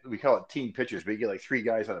to we call it team pitchers, but you get like three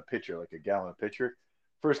guys on a pitcher, like a gallon of pitcher.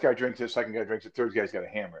 First guy drinks it, second guy drinks it, third guy's got to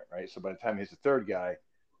hammer it, right? So by the time he hits the third guy,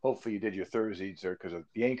 hopefully you did your Thursdays there because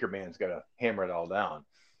the anchor man's got to hammer it all down.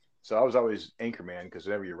 So I was always anchor man because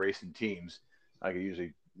whenever you're racing teams, I could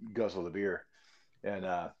usually guzzle the beer. And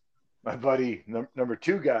my buddy, number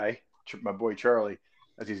two guy, my boy Charlie,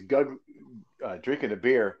 as he's drinking the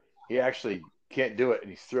beer, he actually can't do it, and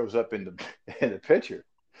he throws up in the pitcher.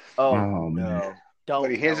 Oh, Oh, no! man. Don't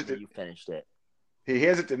But he hands tell it me to- you finished it. He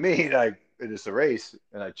hands it to me, and it's a race,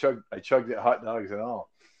 and I chugged it, hot dogs and all.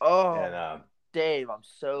 Oh, And Dave, I'm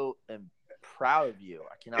so proud of you.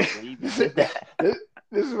 I cannot believe you did that.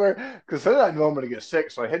 this is where, because then I know I'm going to get sick,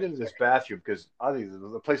 so I head into this bathroom because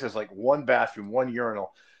the place has like one bathroom, one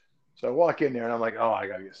urinal. So I walk in there and I'm like, oh, I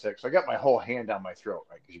got to get sick. So I got my whole hand down my throat,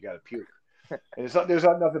 right? Because you got to puke. And there's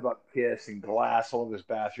not nothing but piss and glass all over this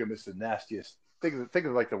bathroom. It's the nastiest. Think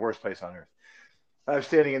of like the worst place on earth. I'm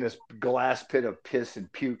standing in this glass pit of piss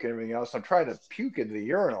and puke and everything else. I'm trying to puke into the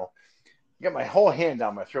urinal. I got my whole hand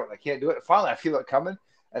down my throat and I can't do it. Finally, I feel it coming.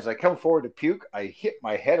 As I come forward to puke, I hit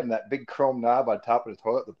my head on that big chrome knob on top of the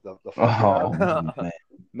toilet, the Oh, knob. man.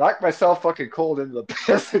 Knocked myself fucking cold into the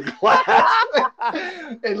piss and glass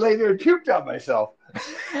and lay there and puked on myself.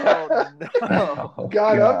 Oh no! Oh,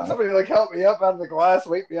 Got God. up, somebody help me up out of the glass,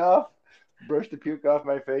 wake me off, brush the puke off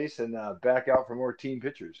my face, and back out for more team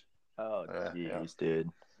pictures. Oh jeez, Yeah. dude.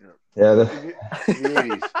 Yeah, The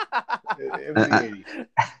 80s. It was the 80s.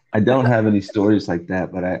 I don't have any stories like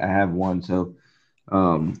that, but I have one. So,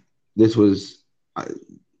 this was I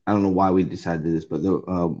don't know why we decided this, but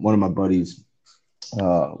one of my buddies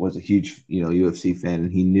was a huge, UFC fan,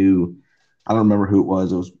 and he knew. I don't remember who it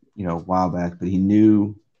was. It was, a while back, but he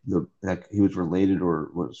knew that he was related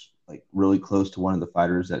or was like really close to one of the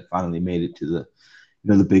fighters that finally made it to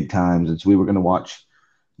the big times. And so we were going to watch,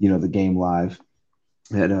 the game live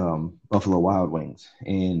at Buffalo Wild Wings,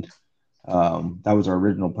 and that was our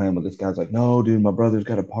original plan. But this guy's like, no, dude, my brother's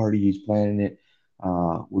got a party. He's planning it.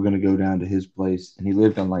 We're gonna go down to his place, and he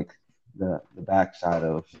lived on like the backside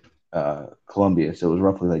of Columbia, so it was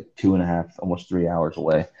roughly like 2.5, almost 3 hours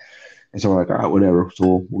away. And so we're like, all right, whatever.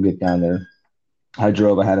 So we'll get down there. I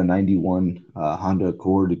drove. I had a '91 Honda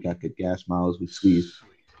Accord. It got good gas miles. We squeezed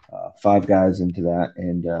five guys into that,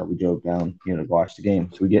 and we drove down, to watch the game.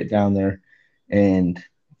 So we get down there, and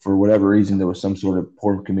for whatever reason, there was some sort of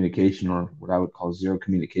poor communication, or what I would call zero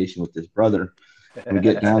communication with his brother. And we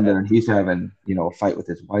get down there, and he's having, a fight with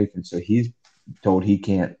his wife, and so he's told he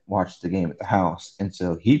can't watch the game at the house, and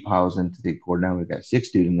so he piles into the Accord. Now we've got six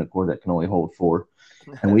dudes in the Accord that can only hold four,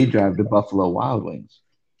 and we drive to Buffalo Wild Wings.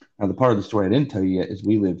 Now, the part of the story I didn't tell you yet is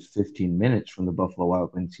we lived 15 minutes from the Buffalo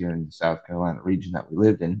Wild Wings here in the South Carolina region that we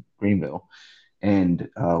lived in, Greenville, and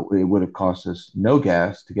it would have cost us no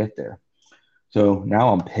gas to get there. So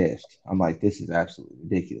now I'm pissed. I'm like, this is absolutely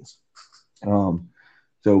ridiculous. Um,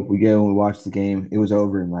 so we go and we watch the game. It was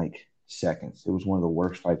over in like seconds. It was one of the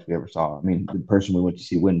worst fights we ever saw. I mean, the person we went to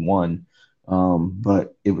see won,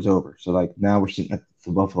 but it was over. So like now we're sitting at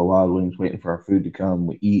the Buffalo Wild Wings waiting for our food to come.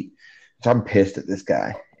 We eat. So I'm pissed at this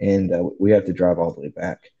guy, and we have to drive all the way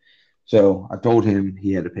back. So I told him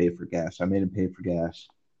he had to pay for gas. I made him pay for gas.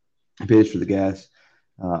 He pays for the gas,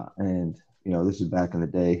 and this is back in the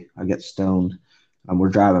day. I get stoned. We're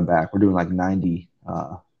driving back. We're doing like 90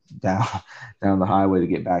 down down the highway to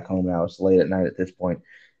get back home. Now it's late at night at this point,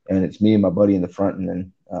 and it's me and my buddy in the front, and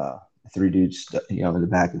then three dudes, in the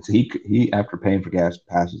back. And so he after paying for gas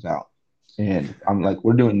passes out, and I'm like,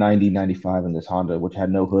 we're doing 90, 95 in this Honda, which had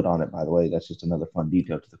no hood on it, by the way. That's just another fun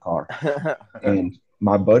detail to the car. And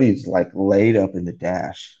my buddy's like laid up in the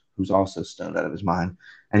dash, who's also stoned out of his mind,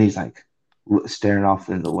 and he's like staring off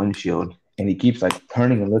in the windshield, and he keeps like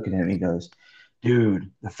turning and looking at me. He goes, dude,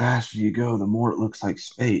 the faster you go, the more it looks like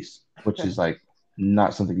space, which is like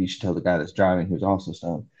not something you should tell the guy that's driving who's also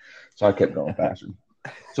stoned. So I kept going faster.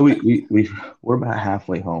 So we're about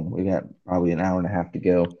halfway home. We got probably an hour and a half to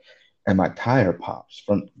go, and my tire pops,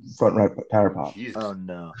 front right tire pops. Oh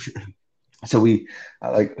no. So we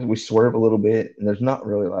swerve a little bit, and there's not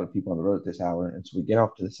really a lot of people on the road at this hour, and so we get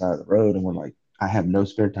off to the side of the road, and we're like, I have no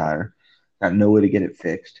spare tire, got no way to get it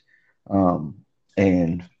fixed,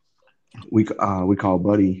 and we call a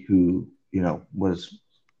buddy who was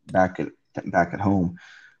back at back at home.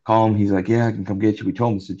 Call him. He's like, yeah, I can come get you. We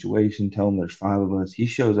told him the situation. Tell him there's five of us. He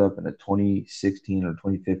shows up in a 2016 or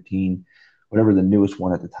 2015, whatever the newest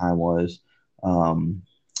one at the time was,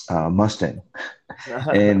 Mustang,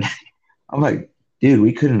 and I'm like, dude,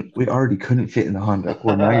 we already couldn't fit in the Honda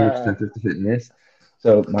Accord. Now you're expensive to fit in this.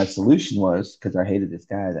 So my solution was, because I hated this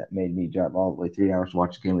guy that made me drive all the way 3 hours to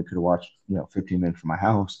watch the game. We could have watched, 15 minutes from my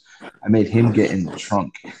house. I made him get in the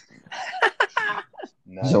trunk.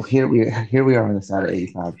 Nice. So here we are on the side of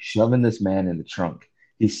 85, shoving this man in the trunk.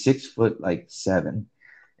 He's 6 foot like 7,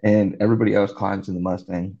 and everybody else climbs in the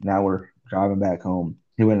Mustang. Now we're driving back home.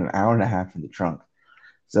 He went an hour and a half in the trunk.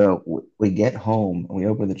 So we get home and we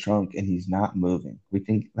open the trunk and he's not moving. We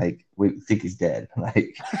think he's dead.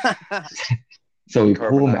 Like, so we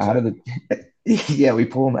Carbon pull him out of dioxide. the yeah, we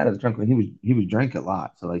pull him out of the trunk. And he was drank a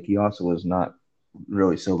lot. So like he also was not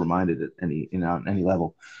really sober minded at any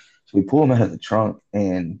level. So we pull him out of the trunk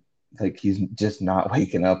and like he's just not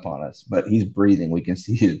waking up on us, but he's breathing. We can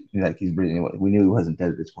see he's breathing. We knew he wasn't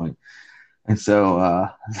dead at this point. And so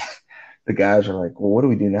the guys are like, well, what do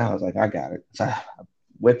we do now? I was like, I got it. So I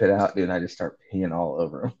whip it out, dude, and I just start peeing all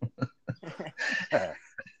over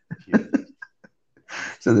him.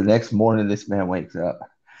 So the next morning, this man wakes up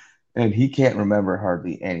and he can't remember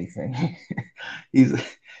hardly anything. he's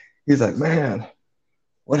he's like, man,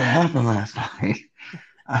 what happened last night?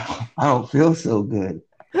 I don't feel so good.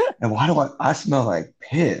 And why do I smell like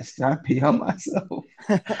piss? Did I pee on myself?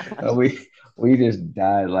 We just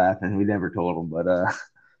died laughing. We never told him, but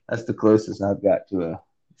that's the closest I've got to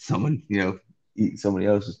someone eat somebody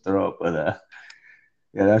else's throw up. But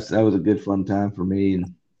yeah, that was a good fun time for me,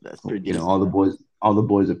 and That's pretty decent. all the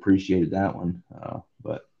boys appreciated that one.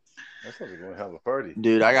 But That sounds like one hell of a party.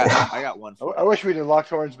 Dude, I got one for I wish we'd have locked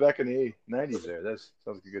horns back in the '90s. There, that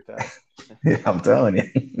sounds like a good time. yeah, I'm telling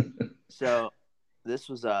you. So this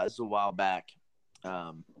was a while back.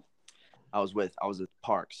 I was with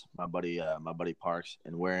Parks, my buddy Parks,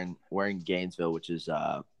 and we're in Gainesville, which is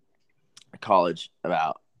a college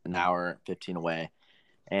about an hour 15 away.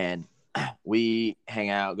 and we hang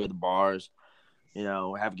out, go to the bars,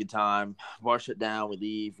 have a good time. Bar shut down, we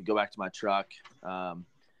leave, we go back to my truck,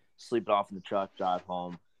 sleep it off in the truck, drive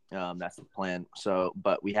home. That's the plan. So,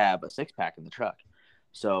 but we have a 6-pack in the truck.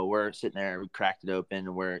 So we're sitting there, we cracked it open,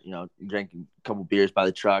 and we're, drinking a couple beers by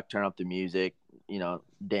the truck, turn up the music,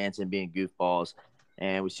 dancing, being goofballs.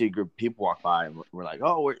 And we see a group of people walk by, and we're like,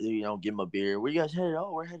 oh, we're, give them a beer. Where you guys headed?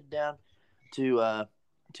 Oh, we're headed down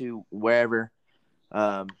to wherever.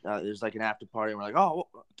 There's like an after party, and we're like, oh,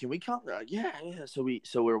 can we come? They're like, yeah. So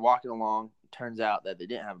we're walking along. Turns out that they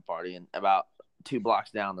didn't have a party, and about 2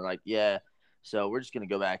 blocks down, they're like, yeah. So we're just gonna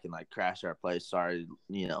go back and like crash our place. Sorry,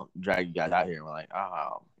 drag you guys out here. And we're like,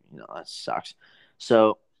 oh, that sucks.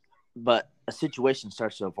 So, but a situation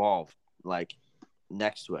starts to evolve. Like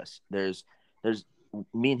next to us, there's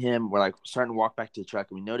me and him. We're like starting to walk back to the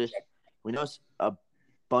truck, and we notice a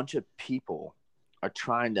bunch of people are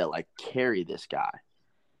trying to like carry this guy,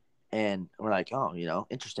 and we're like, oh,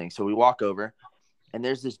 interesting. So we walk over, and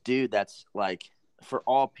there's this dude that's like, for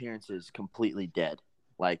all appearances, completely dead.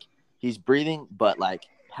 Like he's breathing, but like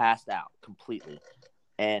passed out completely.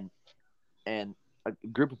 And a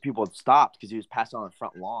group of people had stopped because he was passed out on the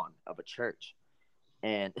front lawn of a church.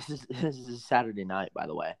 And this is Saturday night, by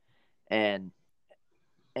the way. And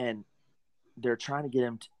they're trying to get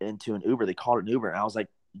him into an Uber. They called it an Uber, and I was like,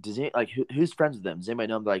 who's friends with them? Does anybody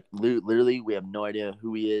know him? Like, literally, we have no idea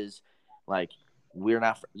who he is. Like, we're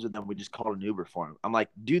not friends with them. We just called an Uber for him. I'm like,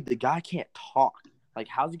 dude, the guy can't talk. Like,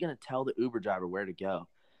 how's he gonna tell the Uber driver where to go?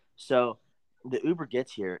 So the Uber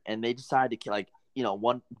gets here, and they decide to,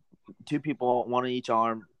 two people, one on each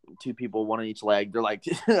arm, 2 people, one on each leg. They're like,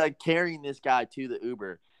 like carrying this guy to the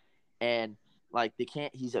Uber, and like they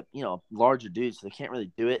can't. He's a larger dude, so they can't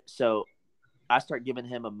really do it. So I start giving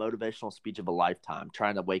him a motivational speech of a lifetime,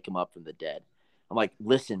 trying to wake him up from the dead. I'm like,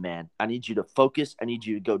 listen, man, I need you to focus. I need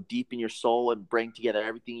you to go deep in your soul and bring together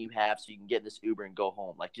everything you have so you can get in this Uber and go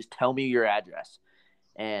home. Like, just tell me your address.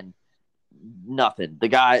 And nothing. The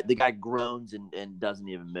guy groans and doesn't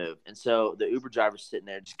even move. And so the Uber driver's sitting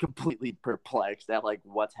there just completely perplexed at like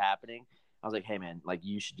what's happening. I was like, hey man, like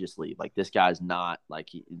you should just leave. Like this guy's not like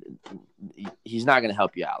he's not gonna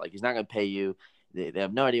help you out. Like he's not gonna pay you. They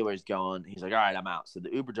have no idea where he's going. He's like, all right, I'm out. So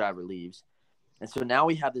the Uber driver leaves. And so now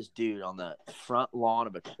we have this dude on the front lawn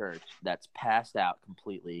of a church that's passed out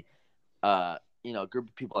completely. A group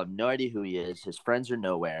of people have no idea who he is. His friends are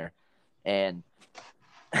nowhere. And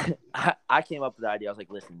I came up with the idea. I was like,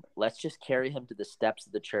 listen, let's just carry him to the steps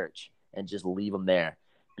of the church and just leave him there.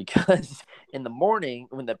 Because in the morning,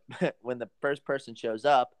 when the first person shows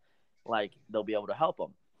up, like they'll be able to help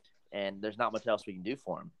him. And there's not much else we can do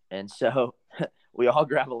for him. And so we all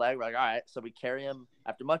grab a leg. We're like, all right. So we carry him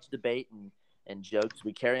after much debate and jokes.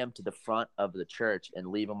 We carry him to the front of the church and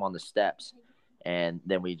leave him on the steps. And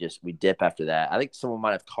then we dip after that. I think someone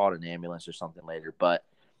might have called an ambulance or something later, but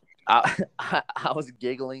I was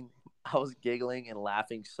giggling. I was giggling and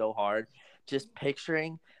laughing so hard, just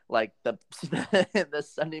picturing like the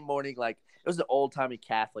Sunday morning, like it was an old timey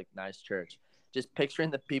Catholic nice church. Just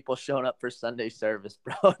picturing the people showing up for Sunday service,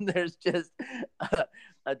 bro. And there's just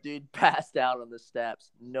a dude passed out on the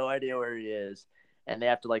steps, no idea where he is. And they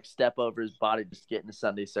have to like step over his body just to get into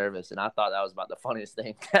Sunday service. And I thought that was about the funniest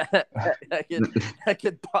thing that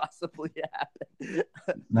could possibly happen.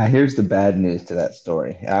 Now, here's the bad news to that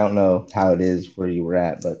story. I don't know how it is where you were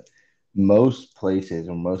at, but most places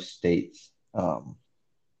or most states,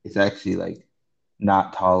 it's actually like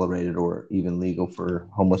not tolerated or even legal for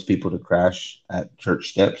homeless people to crash at church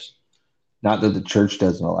steps. Not that the church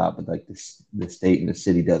doesn't allow it, but like the state and the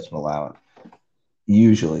city doesn't allow it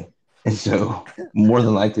usually. And so, more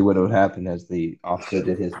than likely, what would happen as the officer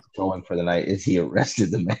did his patrolling for the night is he arrested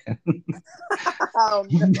the man Oh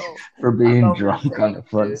no! for being drunk on the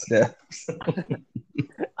front steps.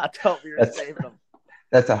 I thought we were saving him.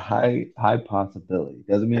 That's a high possibility.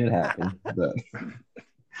 Doesn't mean it happened, but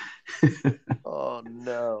oh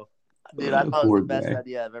no, dude! I thought it was the best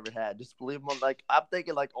idea I've ever had. Just leave him. Like I'm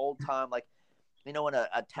thinking, like old time, like when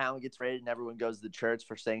a town gets raided and everyone goes to the church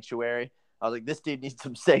for sanctuary. I was like, this dude needs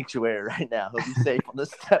some sanctuary right now. He'll be safe on the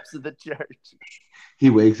steps of the church. He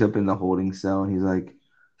wakes up in the holding cell and he's like,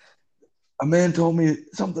 a man told me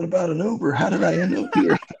something about an Uber. How did I end up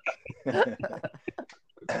here?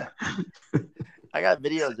 I got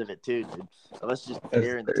videos of it too, dude. So let's just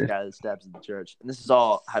hearing this guy at the steps of the church. And this is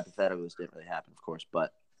all hypothetical. This didn't really happen, of course.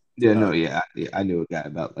 But yeah, I knew a guy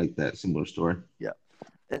about like that similar story. Yeah.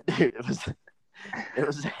 Dude, it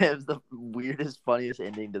was the weirdest, funniest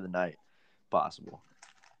ending to the night possible.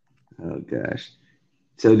 Oh gosh.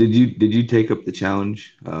 So did you take up the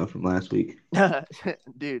challenge from last week?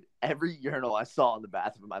 Dude, every urinal I saw in the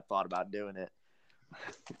bathroom, I thought about doing it.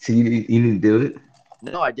 So you didn't do it?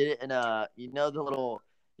 No, I did it in the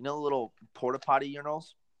little porta potty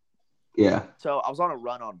urinals. Yeah. So I was on a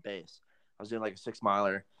run on base. I was doing like a 6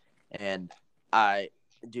 miler, and I,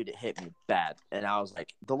 dude, it hit me bad. And I was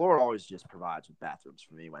like, the Lord always just provides with bathrooms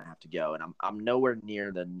for me when I have to go, and I'm nowhere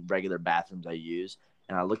near the regular bathrooms I use.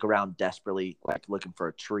 And I look around desperately, like looking for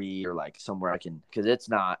a tree or like somewhere I can, because it's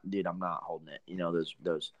not, dude, I'm not holding it.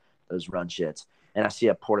 Those run shits. And I see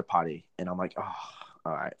a porta potty, and I'm like, oh,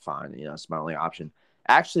 all right, fine. It's my only option.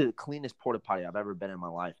 Actually, the cleanest porta potty I've ever been in my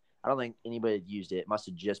life. I don't think anybody had used it. It must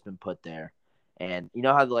have just been put there. And you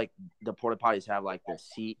know how like the porta potties have like the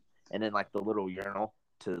seat and then like the little urinal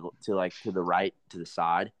to the right to the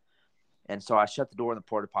side. And so I shut the door in the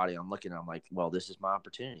porta potty. I'm looking. I'm like, well, this is my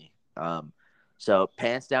opportunity. So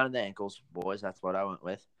pants down to the ankles, boys. That's what I went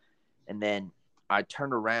with. And then I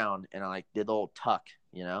turned around and I like did the little tuck,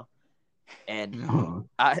 And No.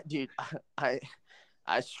 I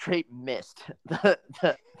straight missed the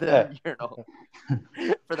urinal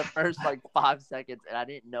for the first like 5 seconds, and I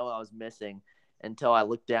didn't know I was missing until I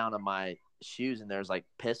looked down on my shoes and there's like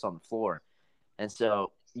piss on the floor. And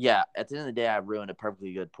so, yeah, at the end of the day, I ruined a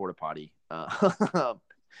perfectly good porta potty.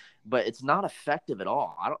 But it's not effective at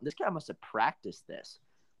all. This guy must have practiced this,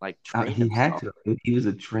 like trained He had himself. to. He was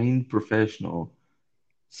a trained professional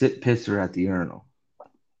sit pisser at the urinal.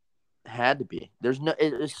 Had to be. There's no.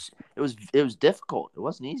 It was difficult. It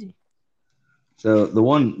wasn't easy. So the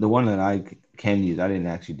one that I can use, I didn't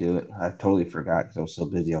actually do it. I totally forgot because I was so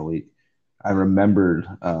busy all week. I remembered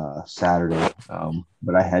Saturday,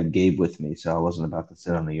 but I had Gabe with me, so I wasn't about to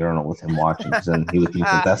sit on the urinal with him watching because then he would think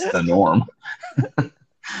that that's the norm.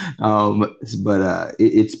 But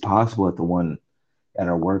it's possible at the one at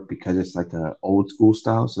our work because it's like a old school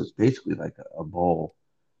style, so it's basically like a bowl,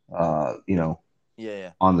 uh, you know,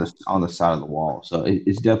 Yeah. on the side of the wall. So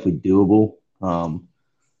it's definitely doable.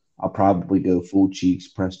 I'll probably go full cheeks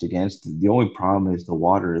pressed against. The only problem is the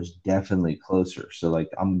water is definitely closer. So like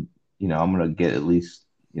I'm gonna get at least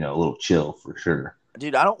a little chill for sure.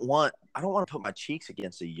 Dude, I don't want to put my cheeks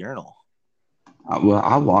against a urinal. Well,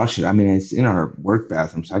 I'll wash it. I mean, it's in our work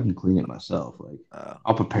bathroom, so I can clean it myself. Like Oh.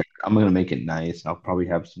 I'll prepare. I'm gonna make it nice. I'll probably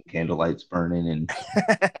have some candle lights burning and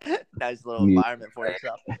Nice little music. environment for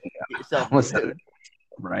yourself. Get yourself I'm in gonna the set it mood.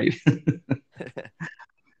 right.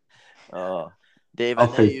 Oh, Dave, I I'll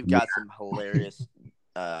know face you've the mirror. got some hilarious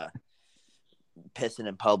uh, pissing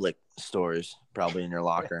in public stories probably in your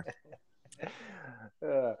locker.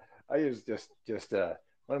 uh, I use just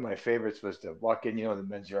one of my favorites was to walk in. The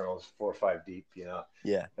men's urinal is 4 or 5 deep.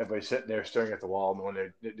 Yeah. Everybody's sitting there staring at the wall, and when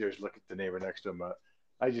they're just looking at the neighbor next to them.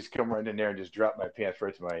 I just come right in there and just drop my pants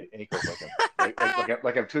right to my ankles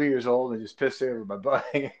like I'm 2 years old and just piss over my butt.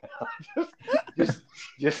 just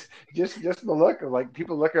just the look of like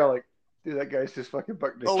people look around like, dude, that guy's just fucking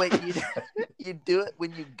buck Oh wait, naked. you do it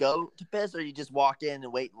when you go to piss, or you just walk in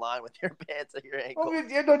and wait in line with your pants at your Oh ankle?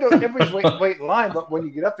 yeah, no, everybody's wait in line, but when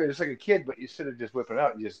you get up there, it's like a kid, but you instead of just whipping it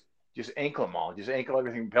out, you just ankle them all, just ankle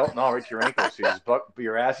everything, belt and all right to your ankles, so you just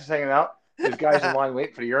your ass is hanging out. There's guys in line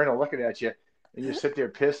waiting for the urinal, looking at you, and you sit there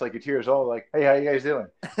pissed like you're 2 years old, like, hey, how you guys doing?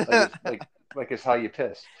 Like it's how you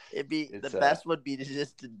piss. The It's best would be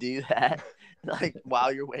just to do that like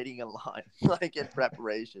while you're waiting in line, like in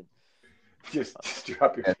preparation. just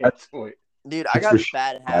drop your Yeah, pants away. Dude, I that's got for a sure.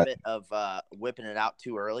 bad habit of whipping it out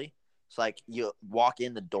too early. It's like you walk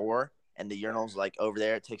in the door and the urinal's like over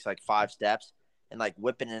there. It takes like 5 steps, and like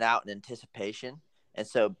whipping it out in anticipation. And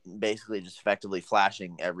so basically just effectively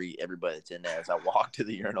flashing everybody that's in there as I walk to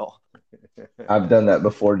the urinal. I've done that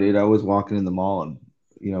before, dude. I was walking in the mall and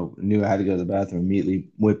knew I had to go to the bathroom. Immediately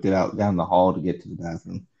whipped it out down the hall to get to the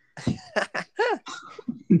bathroom. Can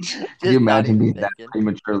you Just not imagine even being that thinking.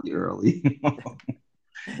 prematurely early?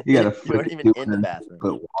 You got You to weren't freaking even do in the it bathroom.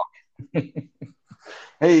 but walk.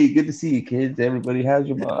 Hey, good to see you, kids. Everybody, how's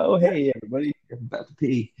your mom? Oh, hey, everybody. I'm about to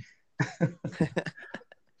pee.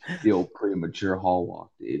 The old premature hall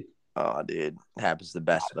walk, dude. Oh, dude, it happens to the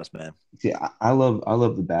best of us, man. See, I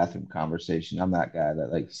love the bathroom conversation. I'm that guy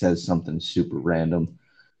that like says something super random.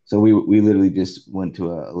 So we literally just went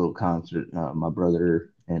to a little concert. My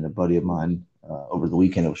brother and a buddy of mine over the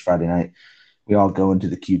weekend. It was Friday night. We all go into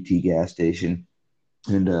the QT gas station,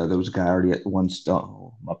 and there was a guy already at one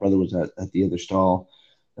stall. My brother was at the other stall,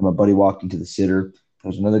 and my buddy walked into the sitter. There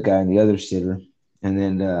was another guy in the other sitter, and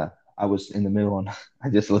then I was in the middle, and I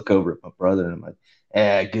just look over at my brother, and I'm like,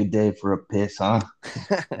 "Yeah, good day for a piss, huh?"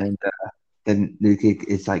 And then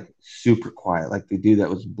it's like super quiet. Like the dude that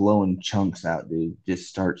was blowing chunks out, dude, just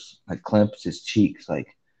starts like clamps his cheeks.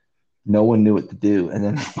 Like no one knew what to do. And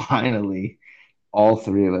then finally, all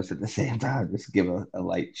three of us at the same time just give a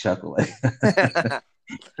light chuckle.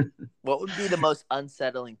 What would be the most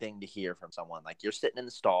unsettling thing to hear from someone? Like you're sitting in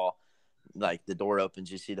the stall, like the door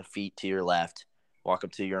opens, you see the feet to your left, walk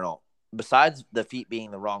up to the urinal. Besides the feet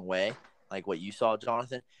being the wrong way, like what you saw,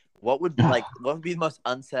 Jonathan, what would be the most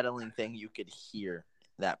unsettling thing you could hear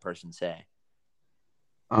that person say?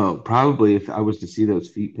 Oh, probably if I was to see those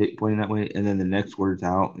feet pointing that way, and then the next words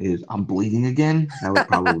out is "I'm bleeding again." That would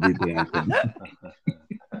probably be accurate.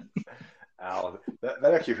 Ow,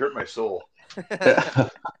 that actually hurt my soul.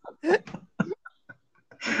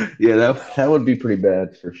 Yeah, that would be pretty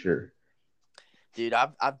bad for sure. Dude,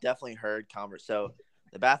 I've definitely heard converse. So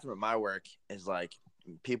the bathroom at my work is like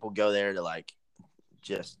people go there to like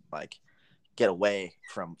just like get away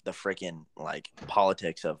from the freaking like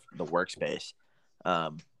politics of the workspace.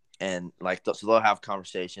 Um, and like so they'll have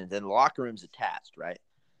conversations, and the locker room's attached, right,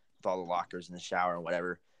 with all the lockers in the shower and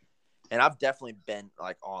whatever. And I've definitely been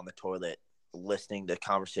like on the toilet listening to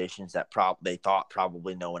conversations that they thought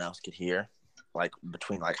probably no one else could hear, like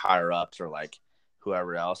between like higher ups or like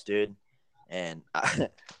whoever else, dude. And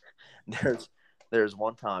there's there's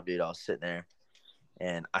one time, dude, I was sitting there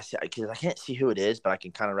and I see because I can't see who it is, but I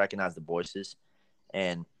can kind of recognize the voices.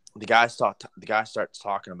 And the guy starts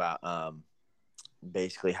talking about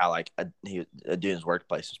basically how like a dude in his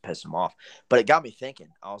workplace was pissing him off. But it got me thinking.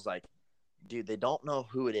 I was like, dude, they don't know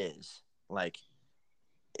who it is. Like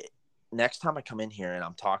next time I come in here and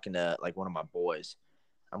I'm talking to like one of my boys,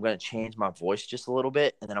 I'm gonna change my voice just a little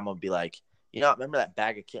bit, and then I'm gonna be like, remember that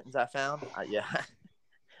bag of kittens I found? Yeah,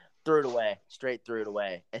 threw it away, straight threw it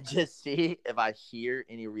away, and just see if I hear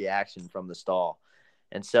any reaction from the stall.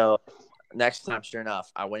 And so next time, sure enough,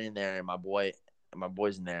 I went in there and my boy's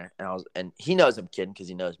in there, and he knows I'm kidding because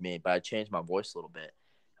he knows me, but I changed my voice a little bit.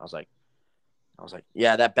 I was like,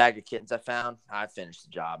 yeah, that bag of kittens I found, I finished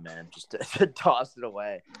the job, man. Just to toss it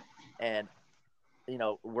away. And,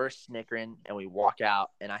 we're snickering and we walk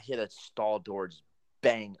out and I hear that stall door just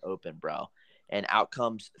bang open, bro. And out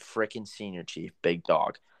comes freaking senior chief, big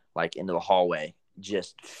dog, like into the hallway,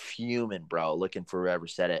 just fuming, bro, looking for whoever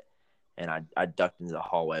said it. And I ducked into the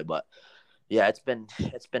hallway. But yeah, it's been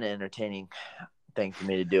an entertaining thing for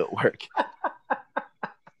me to do at work.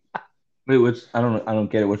 Wait, I don't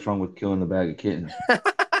get it. What's wrong with killing the bag of kittens?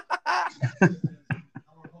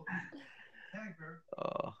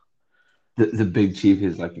 Oh. The big chief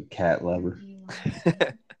is like a cat lover.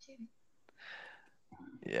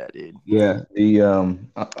 Yeah, dude. Yeah,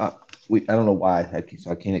 I don't know why, so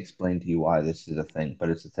I can't explain to you why this is a thing, but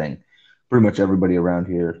it's a thing. Pretty much everybody around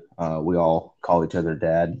here, we all call each other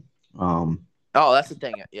dad. Oh, that's the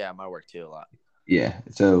thing. Yeah, my work too a lot. Yeah,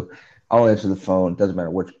 so I'll answer the phone. Doesn't matter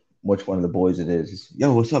which one of the boys it is. It's,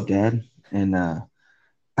 yo, what's up, dad? And a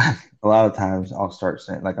lot of times I'll start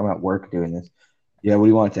saying, like, I'm at work doing this. Yeah, what do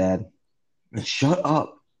you want, dad? Shut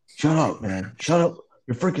up, man, shut up.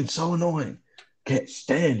 You're freaking so annoying. Can't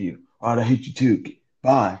stand you. All right, I hate you too.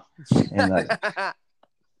 Bye. And like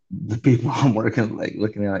the people I'm working like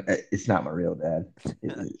looking at like it's not my real dad.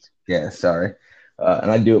 Yeah, sorry.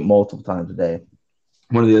 And I do it multiple times a day.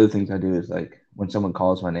 One of the other things I do is like when someone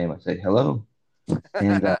calls my name, I say hello,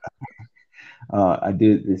 and I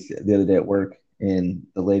did this the other day at work, and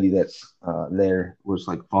the lady that's there was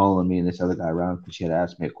like following me and this other guy around because she had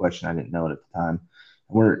asked me a question I didn't know it at the time.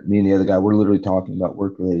 Me and the other guy, we're literally talking about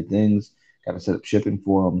work related things, got to set up shipping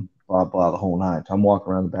for them, blah, blah, the whole nine. So I'm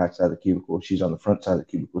walking around the back side of the cubicle. She's on the front side of the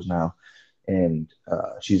cubicles now. And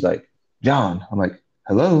she's like, John. I'm like,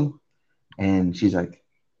 hello. And she's like,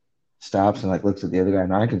 stops and like looks at the other guy.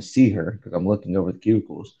 And I can see her because I'm looking over the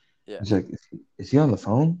cubicles. Yeah. She's like, is he on the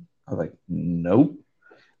phone? I was like, nope.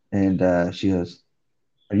 And she goes,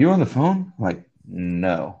 are you on the phone? I'm like,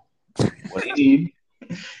 no. What do you need?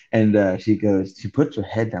 And she puts her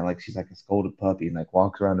head down like she's like a scolded puppy and like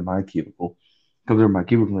walks around to my cubicle, comes over to my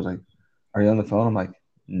cubicle and was like, are you on the phone? I'm like,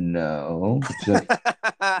 no. She's like,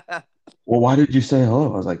 well, why did you say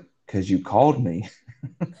hello? I was like, because you called me.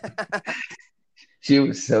 She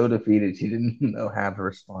was so defeated. She didn't know how to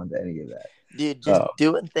respond to any of that. Dude, just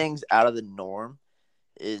doing things out of the norm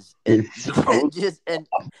is and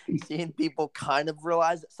seeing people kind of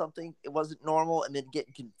realize that something it wasn't normal and then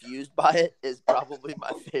getting confused by it is probably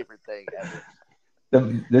my favorite thing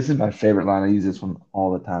ever. This is my favorite line. I use this one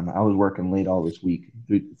all the time. I was working late all this week,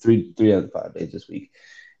 three out of the 5 days this week,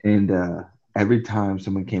 and every time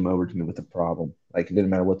someone came over to me with a problem, like it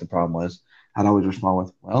didn't matter what the problem was, I'd always respond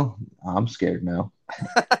with, "Well, I'm scared now,"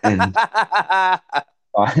 and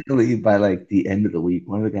finally, by like the end of the week,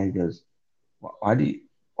 one of the guys goes, Why do you,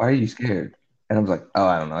 why are you scared?" And I was like, "Oh,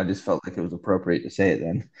 I don't know. I just felt like it was appropriate to say it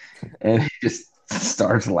then." And he just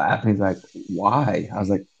starts laughing. He's like, "Why?" I was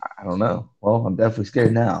like, "I don't know. Well, I'm definitely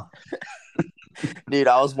scared now." Dude,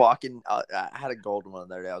 I was walking. I had a golden one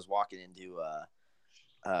the other day. I was walking into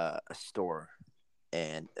a store,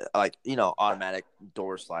 and like automatic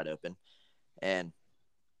doors slide open, and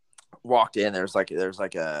walked in. There's like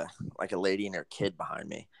a lady and her kid behind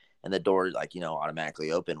me, and the door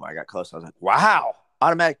automatically opened. When I got close, I was like, "Wow,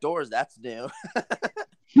 automatic doors. That's new."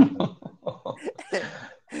 and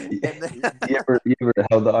then You ever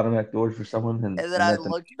held the automatic doors for someone and, and then and I let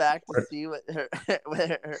them looked back to work? see what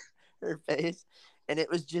her face, and it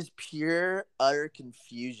was just pure utter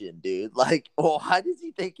confusion, dude. Like, why does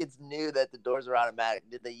he think it's new that the doors are automatic?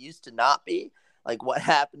 Did they used to not be? Like, what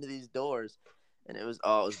happened to these doors? And it was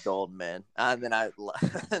golden, man. And then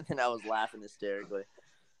and then I was laughing hysterically.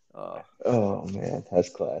 Oh, Oh man, that's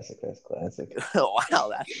classic. That's classic. wow,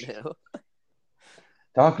 that's new.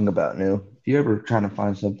 Talking about new, if you're ever trying to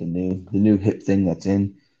find something new, the new hip thing that's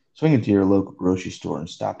in, swing into your local grocery store and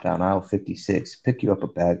stop down aisle 56. Pick you up a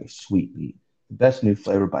bag of sweet meat, the best new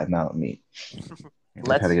flavor by Mountain Meat. I try to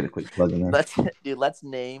let's get a quick plug in there. let's dude. Let's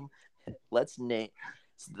name let's name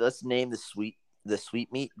the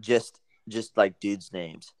sweet meat just like dudes'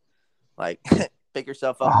 names. Like, pick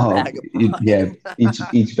yourself up a Oh, bag of yeah. mine.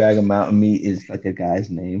 Each bag of Mountain Meat is like a guy's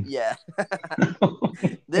name. Yeah.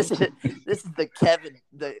 This is the Kevin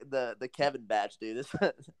the Kevin batch, dude.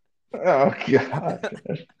 Oh God,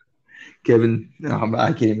 Kevin. No, I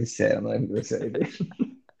can't even say it. I'm not even gonna say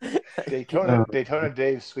it. Daytona Oh, Daytona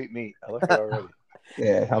Dave's sweet meat. I like it already.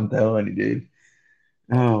 yeah, I'm telling you, dude.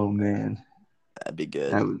 Oh man, That'd be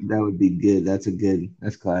good. that would be good.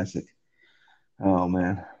 That's classic. Oh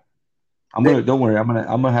man, Hey, don't worry. I'm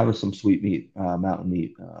gonna have some sweet meat, mountain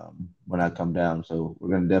meat, when I come down. So we're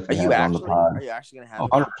gonna Are definitely you have it on the actually pod. are you actually gonna have Oh,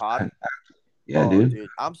 it on the pod? 100%. Yeah, Oh, dude. dude,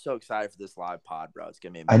 I'm so excited for this live pod, bro. It's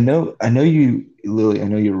gonna be I amazing. know, I know you, Lily. I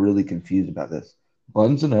know you're really confused about this.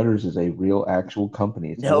 Buns and Utters is a real, actual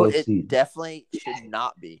company. It's No, it LLC. definitely should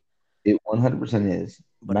not be, It 100% is.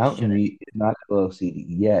 but it Mountain shouldn't. Meat is not LLC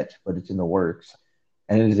yet, but it's in the works,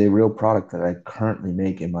 and it is a real product that I currently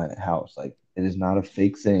make in my house. Like it is not a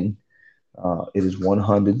fake thing. It is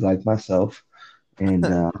 100 like myself, and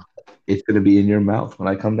it's gonna be in your mouth when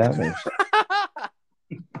I come down there. So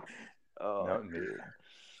Oh, Mountain meat. dude.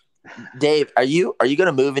 Dave, are you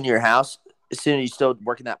gonna move into your house as soon as you still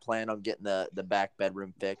working that plan on getting the back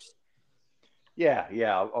bedroom fixed? Yeah.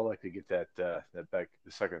 I'll like to get that back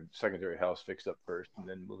the secondary house fixed up first, and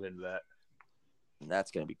then move into that.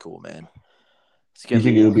 That's gonna be cool, man. It's do you gonna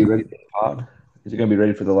think be. it'll be ready for the pod? Is it gonna be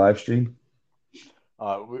ready for the live stream?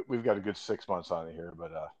 We've got a good 6 months on it here,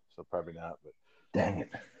 but so probably not. But Dang it!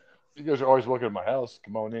 you guys are always welcome to my house.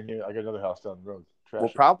 Come on in here. I got another house down the road. We'll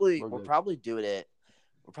Trash it. probably We're we'll good. probably do it at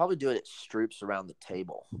we'll probably do it at Stroops around the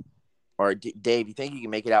table. Or Dave, you think you can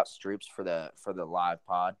make it out Stroops for the live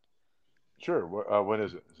pod? Sure. When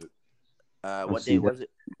is it? Is it? What Let's day see. That's was it?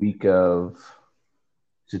 the week of.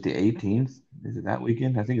 Is it the 18th? Is it that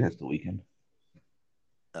weekend? I think that's the weekend.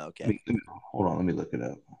 Okay. Hold on. Let me look it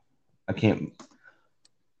up. I can't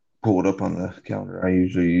pull it up on the calendar I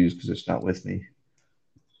usually use because it's not with me.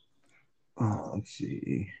 Let's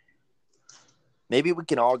see. Maybe we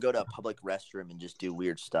can all go to a public restroom and just do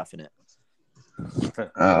weird stuff in it.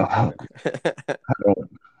 Uh,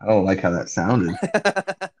 I don't like how that sounded.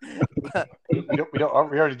 we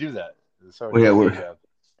already do that. It's Well, already yeah, our day we're job.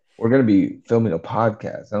 we're gonna be filming a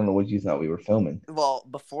podcast. I don't know what you thought we were filming. Well,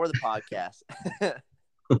 before the podcast,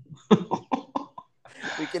 we can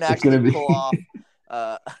It's gonna actually be. pull off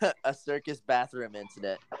uh, a circus bathroom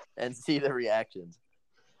incident and see the reactions.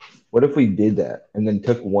 What if we did that and then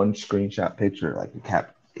took one screenshot picture, like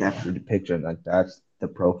captured the picture, and like that's the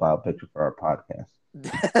profile picture for our podcast?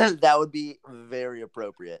 That would be very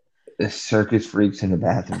appropriate. The circus freaks in the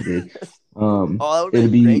bathroom, dude. Oh, that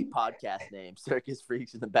would be a It'll great be. podcast name, Circus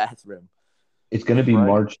Freaks in the Bathroom. It's gonna be Right.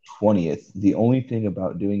 March 20th. The only thing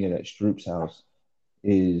about doing it at Stroop's house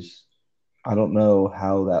is I don't know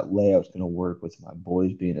how that layout's gonna work with my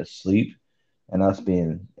boys being asleep and us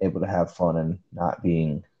being able to have fun and not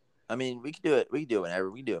being. I mean, we could do it. We could do it whenever.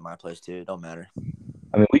 We can do it at my place too. It don't matter.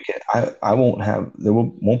 I mean, we can. I won't have. There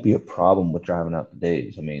won't be a problem with driving out the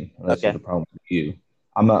days. I mean, unless there's Okay. a problem with you.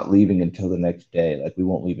 I'm not leaving until the next day. Like we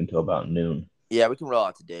won't leave until about noon. Yeah, we can roll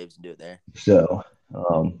out to Dave's and do it there. So,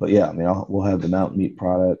 but yeah, I mean, we'll have the mountain meat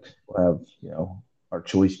product. We'll have our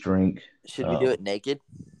choice drink. Should we do Um, it naked?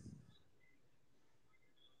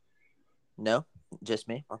 No, just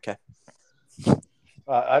me. Okay.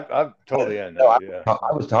 I'm totally in. No, Yeah.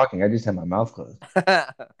 I was talking. I just had my mouth closed.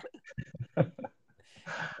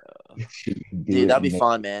 She can do Dude, it. that'd be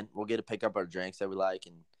fun, man. We'll get to pick up our drinks that we like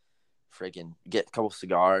and freaking get a couple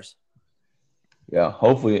cigars. Yeah,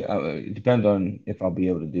 hopefully, it depends on if I'll be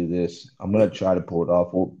able to do this. I'm gonna try to pull it off.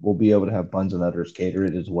 We'll be able to have Buns and Utters cater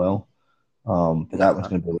it as well. But that one's Uh-huh.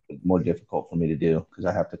 gonna be a little bit more difficult for me to do because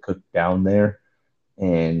I have to cook down there,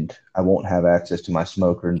 and I won't have access to my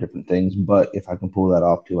smoker and different things. But if I can pull that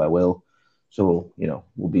off too, I will. So,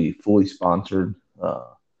 we'll be fully sponsored,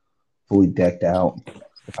 fully decked out.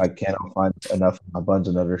 If I can, I'll find enough of my Buns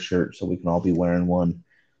and Utters shirt so we can all be wearing one.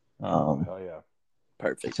 Oh, Um, hell yeah.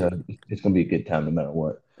 Perfect. so it's gonna be a good time no matter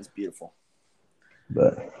what. It's beautiful.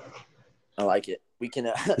 But I like it. We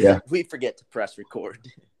can. yeah, We forget to press record.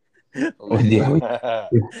 yeah, we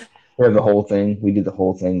have the whole thing. We did the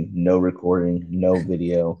whole thing. No recording, no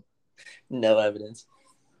video, No evidence.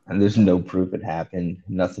 and there's no proof it happened.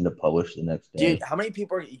 Nothing to publish the next day. Dude, how many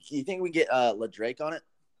people you think we get LaDrake on it?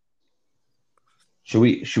 Should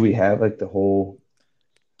we have like the whole?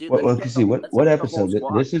 Dude, What? let's Well, get let's see. What let's what get the whole episode?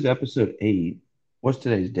 squad. This is episode 8. What's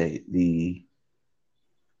today's date?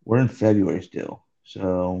 We're in February still.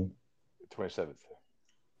 So 27th.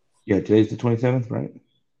 yeah, today's the 27th, right?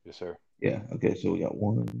 Yes, sir. Yeah. Okay. So we got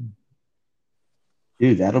one.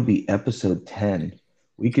 Dude, that'll be episode 10.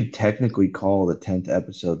 We could technically call the 10th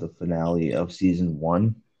episode the finale of season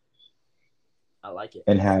 1, I like it.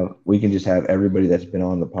 and we can just have everybody that's been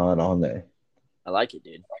on the pod on there. I like it,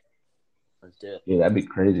 dude. Let's do it. Yeah, that'd be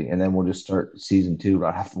crazy. And then we'll just start season 2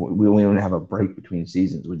 right after. We won't even have a break between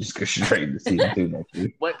seasons. We just go straight into season 2 next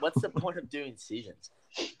year. What's the point of doing seasons?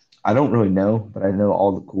 I don't really know, but I know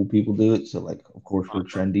all the cool people do it. So, like, of course, we're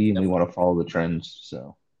trendy and we want to follow the trends.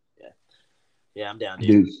 So, yeah, I'm down,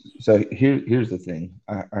 dude. So here's the thing.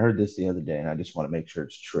 I heard this the other day, and I just want to make sure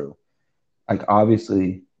it's true. Like,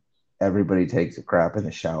 obviously, everybody takes a crap in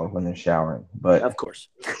the shower when they're showering, but Of course.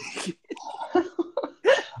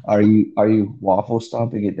 are you waffle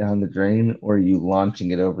stomping it down the drain, or are you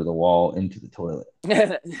launching it over the wall into the toilet?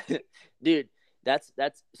 Dude, that's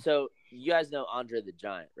so you guys know Andre the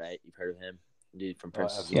Giant, right? You've heard of him, dude from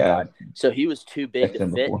Princess Yeah. Bride. So he was too big Checked to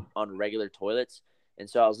him fit before. on regular toilets, and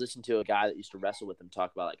so I was listening to a guy that used to wrestle with him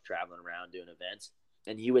talk about like traveling around doing events,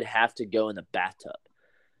 and he would have to go in the bathtub,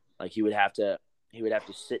 like he would have to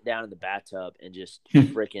sit down in the bathtub and just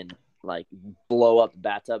freaking like blow up the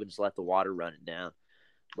bathtub and just let the water run it down.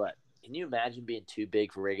 But can you imagine being too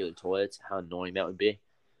big for regular toilets? How annoying that would be.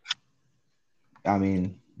 I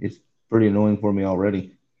mean, it's pretty annoying for me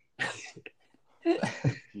already.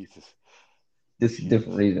 Jesus. This is a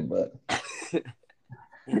different reason, but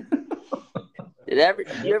Did you ever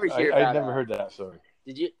hear about? I never heard that story.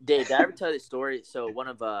 Dave? Did I ever tell you the story? So one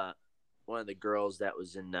of the girls that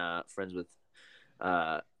was in friends with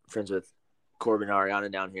Corbin and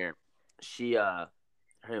Ariana down here. She her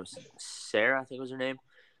name was Sarah, I think was her name.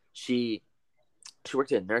 She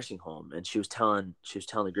worked at a nursing home, and she was telling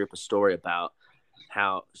the group a story about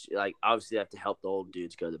how like obviously they have to help the old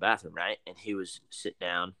dudes go to the bathroom, right? And he was sit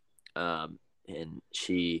down, and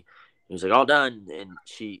he was like all done, and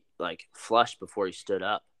she like flushed before he stood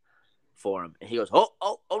up for him, and he goes oh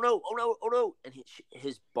no, and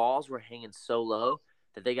his balls were hanging so low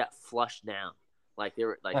that they got flushed down, like they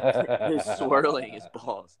were like he was swirling his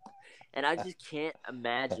balls, and I just can't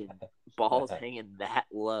imagine balls hanging that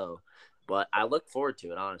low, but I look forward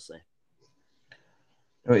to it honestly.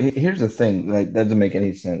 here's the thing, like, that doesn't make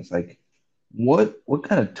any sense. Like, what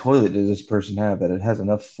kind of toilet does this person have that it has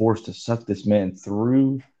enough force to suck this man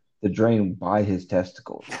through the drain by his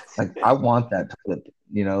testicles? Like, I want that toilet,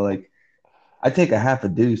 like, I take a half a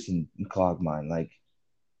deuce and clog mine. Like,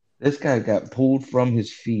 this guy got pulled from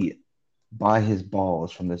his feet by his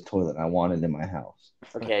balls from this toilet. I want it in my house.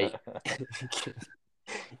 Okay.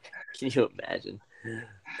 Can you imagine?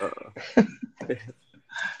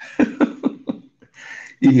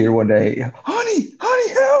 You hear one day, honey,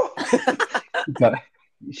 help!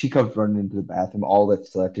 She comes running into the bathroom. All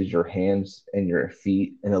that's left is your hands and your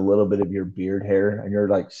feet and a little bit of your beard hair, and you're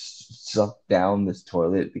like sucked down this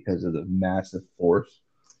toilet because of the massive force.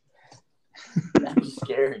 That'd be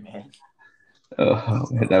scary, man. Oh,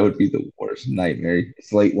 man, that would be the worst nightmare.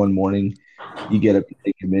 It's late one morning, you get up to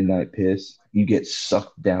take a midnight piss, you get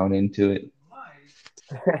sucked down into it.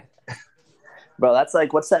 Bro, that's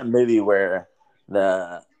like what's that movie where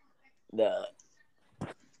the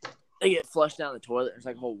they get flushed down the toilet? There's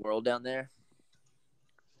like a whole world down there.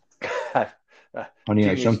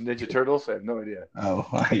 Teenage Ninja Turtles? I have no idea.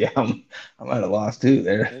 Oh, yeah, I'm at a loss too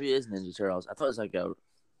there. Maybe it is Ninja Turtles. I thought it was like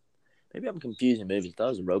Maybe I'm confusing movies. That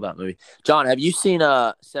was a robot movie. John, have you seen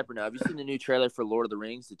separate now? Have you seen the new trailer for Lord of the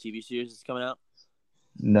Rings, the TV series that's coming out?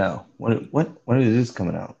 No. When is this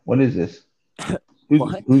coming out? What is this?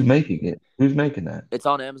 What? Who's making it? Who's making that? It's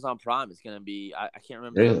on Amazon Prime. It's gonna be I can't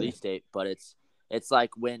remember the Really? release date, but it's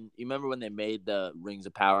like when you remember when they made the Rings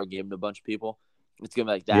of Power, gave them to a bunch of people. It's gonna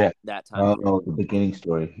be like Yeah. that time period. Oh, the beginning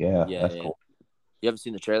story. Yeah, Yeah, that's yeah. cool. You haven't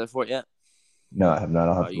seen the trailer for it yet? No, I have not.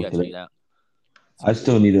 I'll Oh, have to you look gotta at check it. it out. It's a I cool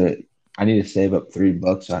still need movie. to. I need to save up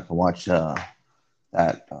 $3 so I can watch that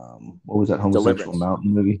what was that homosexual Deliverance.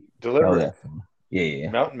 mountain movie? Oh Deliverance, yeah, yeah, yeah,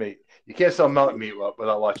 yeah. mountain meat. You can't sell mountain meat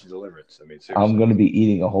without watching Deliverance. I mean, I'm seriously. gonna be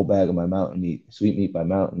eating a whole bag of my mountain meat, sweet meat by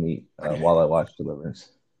mountain meat, while I watch Deliverance.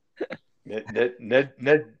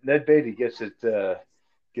 Ned Beatty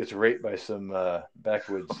gets raped by some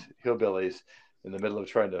backwoods hillbillies in the middle of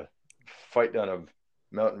trying to fight down a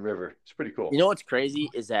mountain river. It's pretty cool. You know what's crazy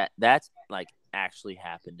is that that's like actually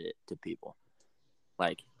happened to people.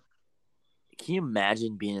 Like, can you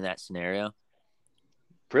imagine being in that scenario?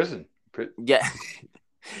 Prison. Yeah.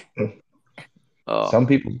 Oh, Some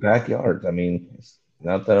people's backyards. I mean, it's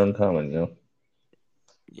not that uncommon, It's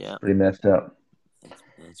yeah. pretty messed up.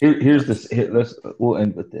 It's pretty Here's nuts. this. We'll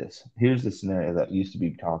end with this. Here's the scenario that used to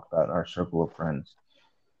be talked about in our circle of friends.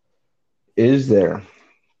 Is there,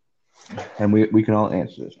 and we can all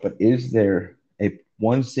answer this, but is there a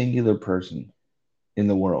one singular person in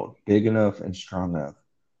the world big enough and strong enough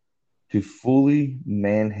to fully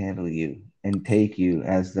manhandle you and take you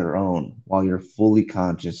as their own while you're fully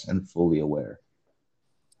conscious and fully aware?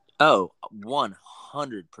 Oh,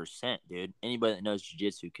 100%, dude. Anybody that knows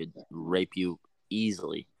jujitsu could rape you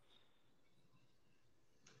easily.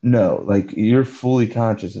 No, like you're fully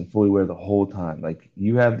conscious and fully aware the whole time. Like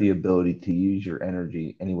you have the ability to use your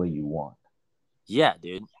energy any way you want. Yeah,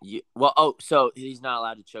 dude. So he's not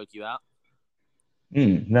allowed to choke you out?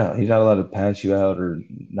 No, he's not allowed to pass you out or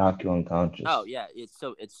knock you Oh, unconscious. yeah.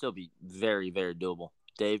 It'd still be very, very doable.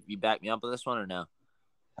 Dave, you back me up on this one or no?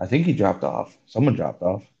 I think he dropped off. Someone dropped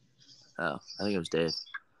off. Oh, I think it was Dave.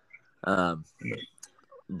 Um,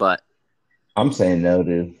 but I'm saying no,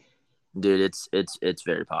 dude. dude, it's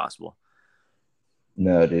very possible.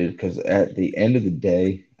 No, dude, because at the end of the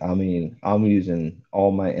day, I mean, I'm using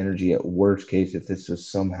all my energy at worst case if this was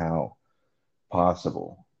somehow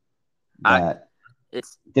possible. I That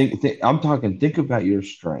it's I'm talking, think about your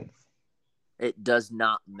strength. It does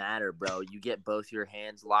not matter, bro. You get both your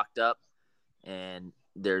hands locked up, and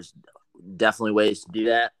there's definitely ways to do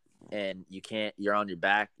that. And you can't. You're on your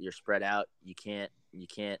back. You're spread out. You can't. You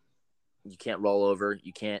can't roll over.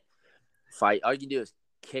 You can't fight. All you can do is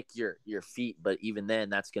kick your feet. But even then,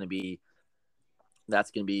 that's gonna be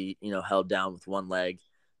held down with one leg.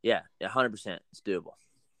 Yeah, 100%. It's doable.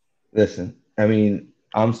 Listen, I mean,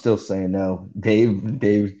 I'm still saying no. Dave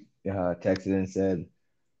texted and said,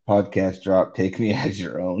 "Podcast drop, take me as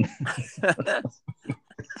your own."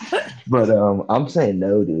 But I'm saying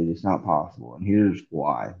no, dude. It's not possible, and here's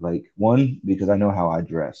why. Like one, because I know how I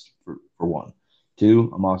dress. For one,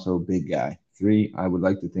 two, I'm also a big guy. Three, I would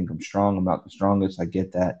like to think I'm strong. I'm not the strongest. I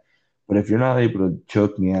get that, but if you're not able to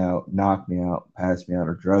choke me out, knock me out, pass me out,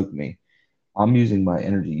 or drug me, I'm using my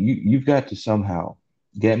energy. You've got to somehow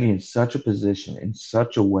get me in such a position, in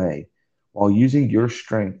such a way, while using your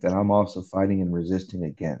strength that I'm also fighting and resisting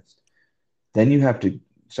against. Then you have to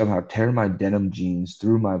somehow tear my denim jeans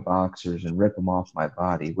through my boxers and rip them off my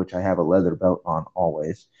body, which I have a leather belt on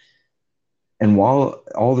always. And while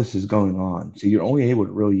all this is going on, so you're only able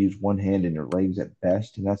to really use one hand and your legs at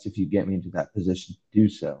best, and that's if you get me into that position to do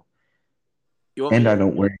so. you want me And I to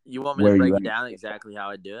don't you want me to wear break you it down exactly how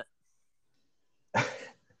I do it? out.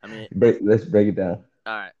 I mean, Let's break it down.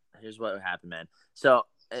 all right. Here's what would happen, man. So,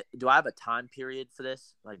 do I have a time period for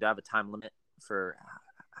this? Like, do I have a time limit for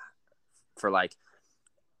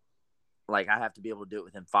like I have to be able to do it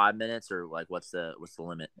within 5 minutes, or like what's the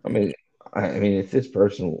limit? I mean, if this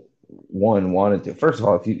person one wanted to, first of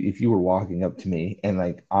all, if you were walking up to me and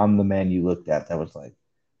like I'm the man you looked at, that was like,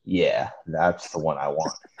 yeah, that's the one I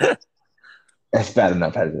want. That's bad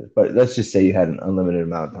enough as it is. But let's just say you had an unlimited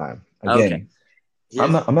amount of time. Okay. Again,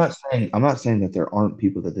 I'm Here's not. I'm not saying that there aren't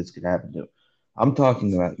people that this could happen to. I'm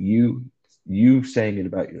talking about you. You saying it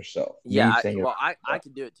about yourself. yeah. Me saying it I about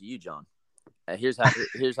can do it to you, John. Here's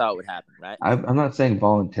how it would happen, right? myself. I'm not saying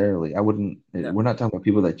voluntarily. I wouldn't. No. We're not talking about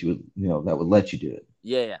people that that would let you do it.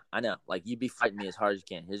 Yeah, I know. Like you'd be fighting me as hard as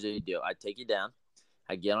you can. Here's what you do: I'd take you down.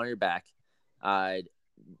 I'd get on your back. I'd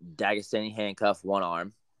Dagestani handcuff one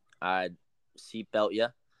arm. I'd seatbelt you.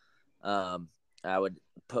 Um, I would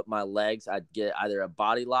put my legs. I'd get either a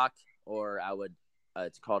body lock or I would.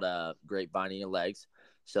 It's called a grapevine in your legs.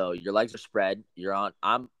 So your legs are spread. You're on.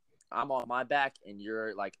 I'm on my back and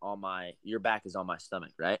you're like your back is on my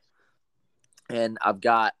stomach, right? And I've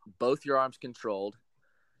got both your arms controlled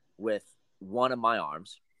with one of my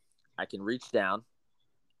arms. I can reach down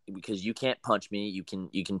because you can't punch me. You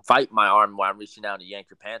can fight my arm while I'm reaching down to yank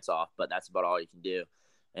your pants off, but that's about all you can do.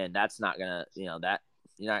 And that's not gonna, that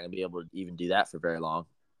you're not gonna be able to even do that for very long.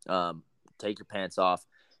 Take your pants off,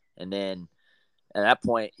 and then at that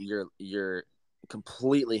point you're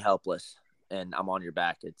completely helpless, and I'm on your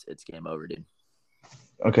back. It's game over, dude.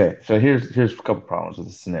 Okay, so here's a couple problems with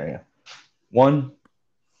this scenario. One,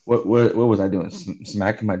 what was I doing?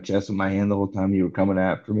 Smacking my chest with my hand the whole time you were coming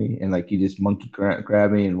after me, and like you just monkey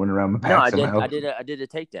grabbed me and went around my No, back I did. somehow, I did a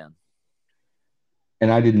takedown.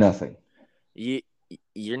 and I did nothing.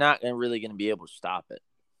 You're not really going to be able to stop it.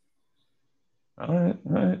 All right,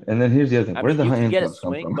 all right. And then here's the other thing. I Where mean, did the you can get a handcuffs come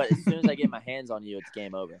swing, from? but as soon as I get my hands on you, it's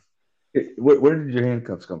game over. Where did your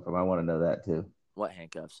handcuffs come from? I want to know that too. What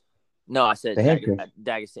handcuffs? No, I said The handcuffs.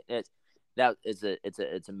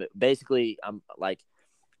 Basically, I'm like,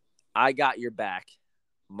 I got your back.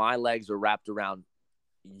 My legs are wrapped around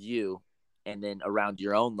you, and then around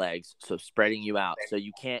your own legs, so spreading you out. So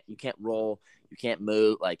you can't roll, you can't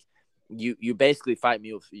move. Like you basically fight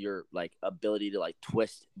me with your like ability to like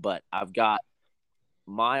twist. But I've got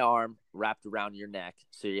my arm wrapped around your neck,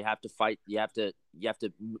 so you have to fight. You have to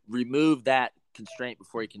remove that constraint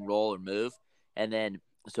before you can roll or move, and then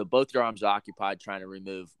so both your arms are occupied trying to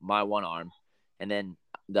remove my one arm, and then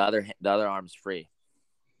the other arm's free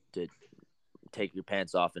to take your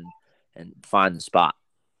pants off and find the spot.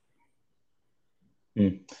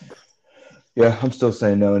 Yeah, I'm still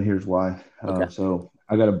saying no, and here's why. Okay. So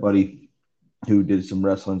I got a buddy who did some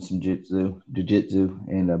wrestling, some jiu-jitsu,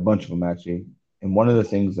 and a bunch of them actually. And one of the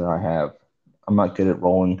things that I have, I'm not good at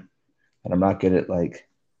rolling, and I'm not good at like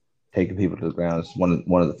taking people to the ground. It's one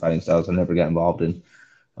of the fighting styles I never got involved in.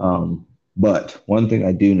 But one thing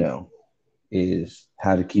I do know is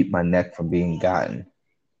how to keep my neck from being gotten.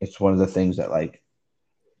 It's one of the things that like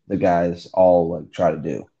the guys all like try to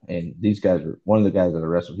do. And these guys are one of the guys that I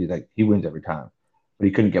wrestled. He's like he wins every time, but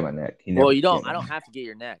he couldn't get my neck. He never. Well, could get I my don't neck. have to get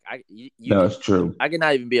your neck. You No, can. it's true. I can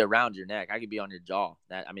not even be around your neck. I could be on your jaw.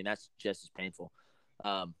 That's just as painful.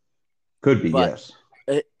 Could be But yes.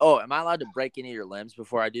 am I allowed to break any of your limbs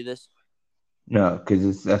before I do this? No,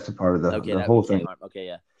 because that's a part of Okay, the that would whole be thing. okay.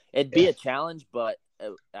 Yeah, it'd be Yeah, a challenge, but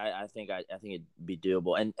I think it'd be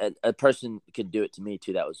doable, and a person could do it to me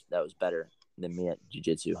too. That was better than me at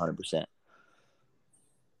jiu-jitsu, 100%.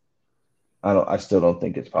 I still don't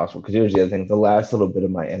think it's possible because here's the other thing: the last little bit of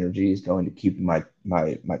my energy is going to keep my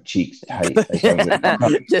cheeks tight.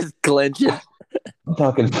 Like Just clenching. I'm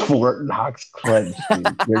talking Fort Knox clench,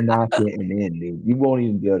 dude. You're not getting in, dude. You won't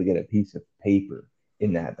even be able to get a piece of paper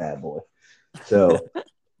in that bad boy. So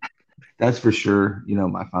that's for sure.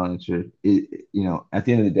 My final answer. At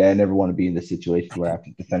the end of the day, I never want to be in the situation where I have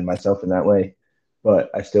to defend myself in that way, but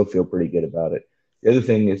I still feel pretty good about it. The other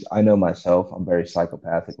thing is, I know myself. I'm very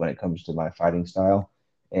psychopathic when it comes to my fighting style,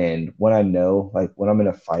 and when I know, like when I'm in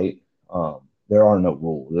a fight, there are no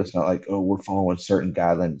rules. It's not like, oh, we're following certain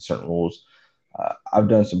guidelines, certain rules. I've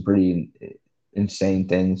done some pretty insane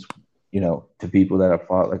things, to people that I've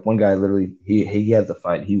fought. Like one guy, literally, he had the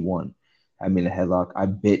fight, he won. I mean, a headlock. I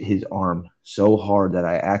bit his arm so hard that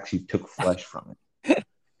I actually took flesh from it,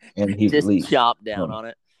 and he Just released. chop down on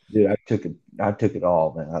it. Dude, I took it. I took it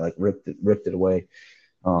all, man. I like ripped it away.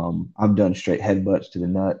 I've done straight headbutts to the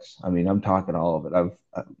nuts. I mean, I'm talking all of it.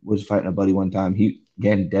 I was fighting a buddy one time. He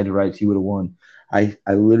again dead to rights. He would have won. I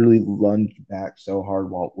literally lunged back so hard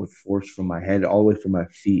while with force from my head all the way from my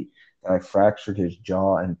feet that I fractured his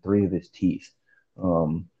jaw and three of his teeth.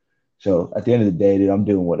 Um, so at the end of the day, dude, I'm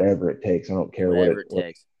doing whatever it takes. I don't care Whatever it what.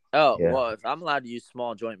 takes. Oh, Yeah, well, if I'm allowed to use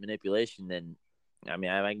small joint manipulation, then I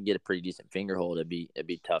can get a pretty decent finger hold. It'd be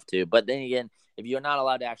tough too. But then again, if you're not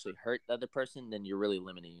allowed to actually hurt the other person, then you're really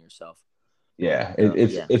limiting yourself. yeah. So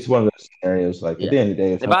It's yeah, it's one of those scenarios. Like at yeah. the end of the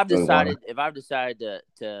day, if someone really want If I've decided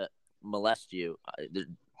to molest you,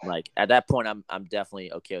 like at that point, I'm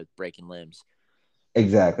definitely okay with breaking limbs.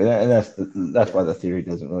 exactly, and that's Yeah, why the theory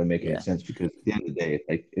doesn't really make any yeah, sense because at the end of the day,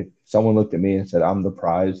 like if someone looked at me and said I'm the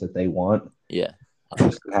prize that they want, yeah. I'm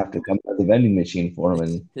just gonna have to come to the vending machine for them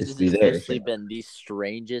and This just has be there. officially been the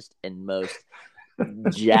strangest and most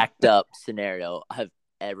jacked up scenario I've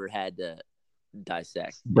ever had to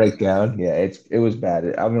dissect. Breakdown, yeah, it was bad.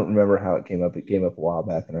 I don't remember how it came up. It came up a while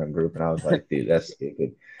back in our group, and I was like, dude, that's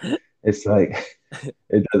stupid. It's like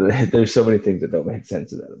it doesn't. There's so many things that don't make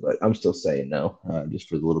sense about it, but I'm still saying no, just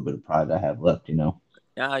for the little bit of pride I have left.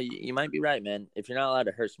 Yeah, you might be right, man. If you're not allowed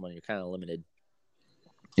to hurt someone, you're kind of limited.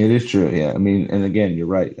 It is true, yeah. I mean, and again, you're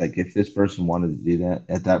right. Like, if this person wanted to do that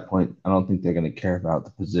at that point, I don't think they're going to care about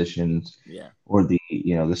the positions Yeah, or the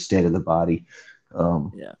state of the body.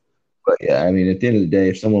 Um, yeah, but yeah, I mean, at the end of the day,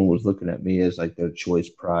 if someone was looking at me as like their choice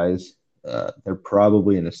prize, they're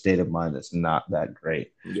probably in a state of mind that's not that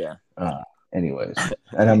great. yeah. Uh, anyways,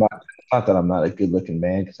 and not that I'm not a good looking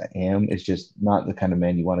man because I am. It's just not the kind of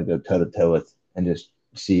man you want to go toe to toe with and just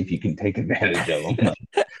see if you can take advantage of them.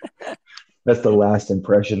 That's the last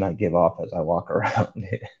impression I give off as I walk around.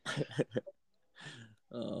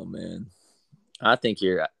 Oh man, I think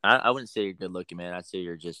you're. I wouldn't say you're good looking, man. I'd say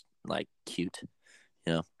you're just like cute.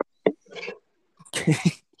 You know.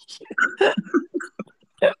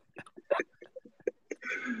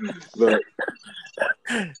 But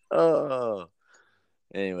Oh.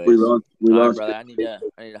 we Anyways, lost we all right, lost brother. I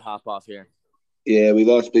need to hop off here. yeah, we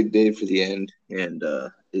lost Big Dave for the end, and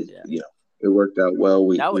Yeah. it worked out well.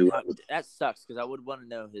 That would We that sucks because I would want to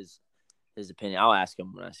know his opinion. I'll ask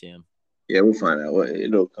him when I see him. Yeah, we'll find out.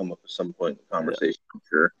 It'll come up at some point in the Yeah. conversation. I'm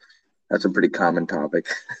sure that's a pretty common topic.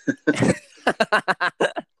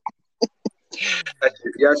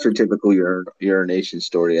 That's your typical urination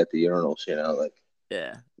story at the urinals. Like,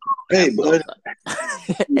 Yeah. hey, bud.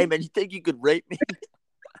 Hey man, you think you could rape me?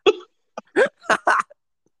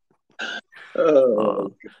 Oh,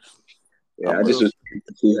 I'm yeah. I one of just those. was curious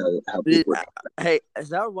to see how Dude, people. hey,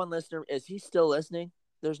 is our one listener? Is he still listening?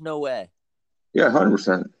 There's no way. Yeah,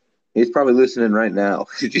 100%. He's probably listening right now.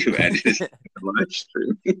 Could you imagine this live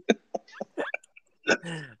stream?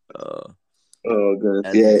 Oh, Oh, goodness.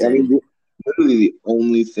 that's Yeah, I insane. mean, literally the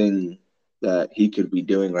only thing that he could be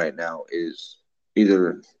doing right now is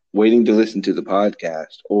either waiting to listen to the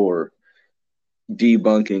podcast or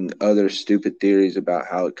debunking other stupid theories about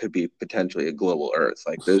how it could be potentially a global Earth.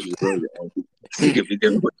 Like, those are really the only things he could be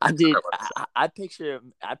doing. I picture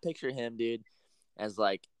him. I picture him, dude, as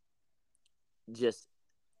like just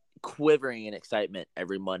quivering in excitement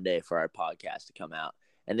every Monday for our podcast to come out,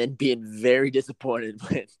 and then being very disappointed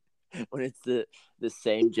when it's the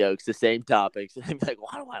same jokes, the same topics, and I'm like,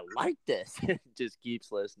 why do I like this? Just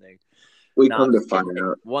keeps listening. We No, I'm come to just find kidding. Hey,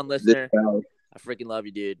 out one this listener, guy, I freaking love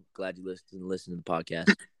you, dude. Glad you listen to the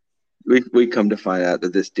podcast. we come to find out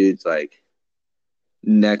that this dude's like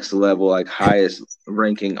next level, like highest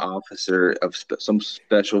ranking officer of some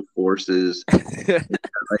special forces.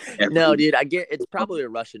 Like, No, dude, I get it's probably a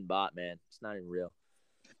Russian bot, man. It's not even real.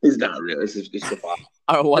 He's not real. It's just a bot.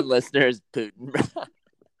 Our one listener is Putin.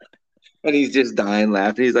 And he's just dying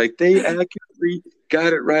laughing. He's like, they accurately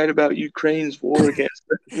got it right about Ukraine's war against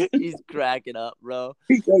them. He's cracking up, bro.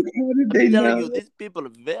 He's like, how did they I'm telling know? you, these people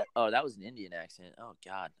are Oh, that was an Indian accent. Oh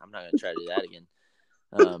God, I'm not gonna try to do that again.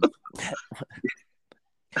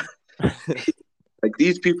 Like,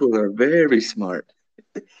 these people are very smart.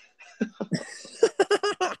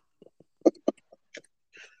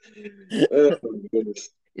 Oh, goodness.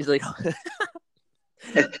 He's like,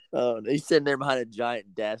 oh, he's sitting there behind a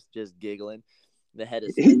giant desk, just giggling. The head of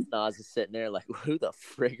Spetsnaz is sitting there, like, who the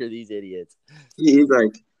frick are these idiots? He's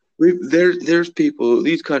like, there's people.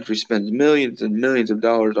 These countries spend millions and millions of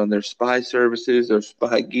dollars on their spy services, their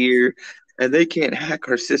spy gear, and they can't hack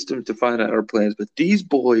our systems to find out our plans. But these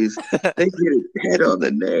boys, they get it head on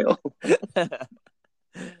the nail.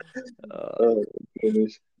 Oh,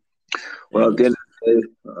 goodness. Well, at the end of the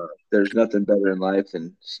day, there's nothing better in life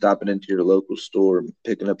than stopping into your local store and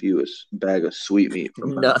picking up you a bag of sweetmeat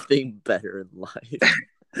from nothing better in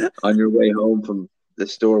life. on your way home from the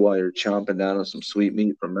store while you're chomping down on some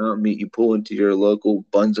sweetmeat from Mountain Meat. You pull into your local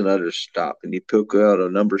Buns and Udders stop and you pick out a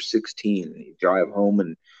number 16 and you drive home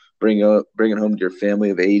and bring it home to your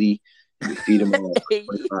family of 80 and you feed them all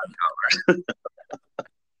 $25.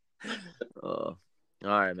 Oh, all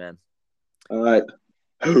right, man. All right.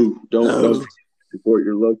 Don't support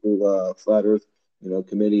your local flat Earth,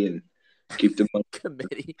 committee and keep the money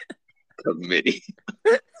Committee. committee.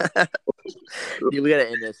 Dude, we gotta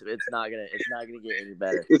end this. It's not gonna get any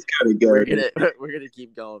better. It's kind of good. We're gonna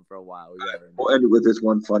keep going for a while. We'll end it with this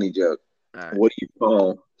one funny joke. Right. What do you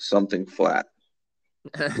call something flat?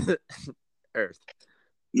 Earth.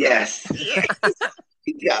 Yes.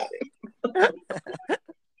 You got it.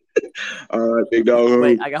 All right, big dog.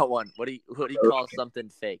 Wait, I got one. What do you call something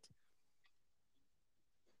fake?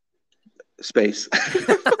 Space.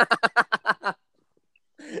 All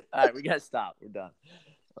right, we gotta stop. We're done.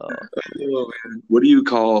 Oh, what do you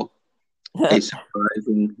call a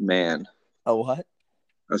surprising man? A what?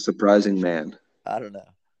 A surprising man. I don't know.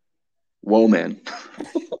 Whoa, man.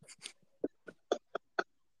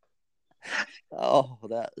 Oh,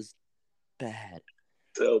 that was bad.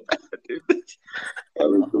 So bad, dude.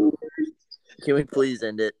 Can we please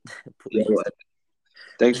end it? Please. Yeah,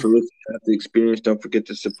 Thanks for listening to the experience. Don't forget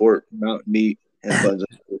to support Mountain Meat and Buns.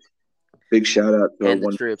 Big shout out to our And the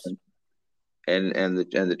one troops. and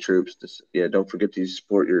the troops. Yeah, don't forget to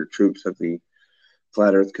support your troops of the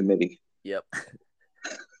Flat Earth Committee. Yep.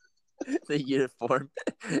 The uniform.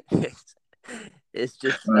 It's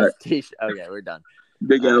just All a right. t-shirt. Okay, we're done.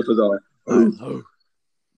 Big All right. Alpha's all. All right.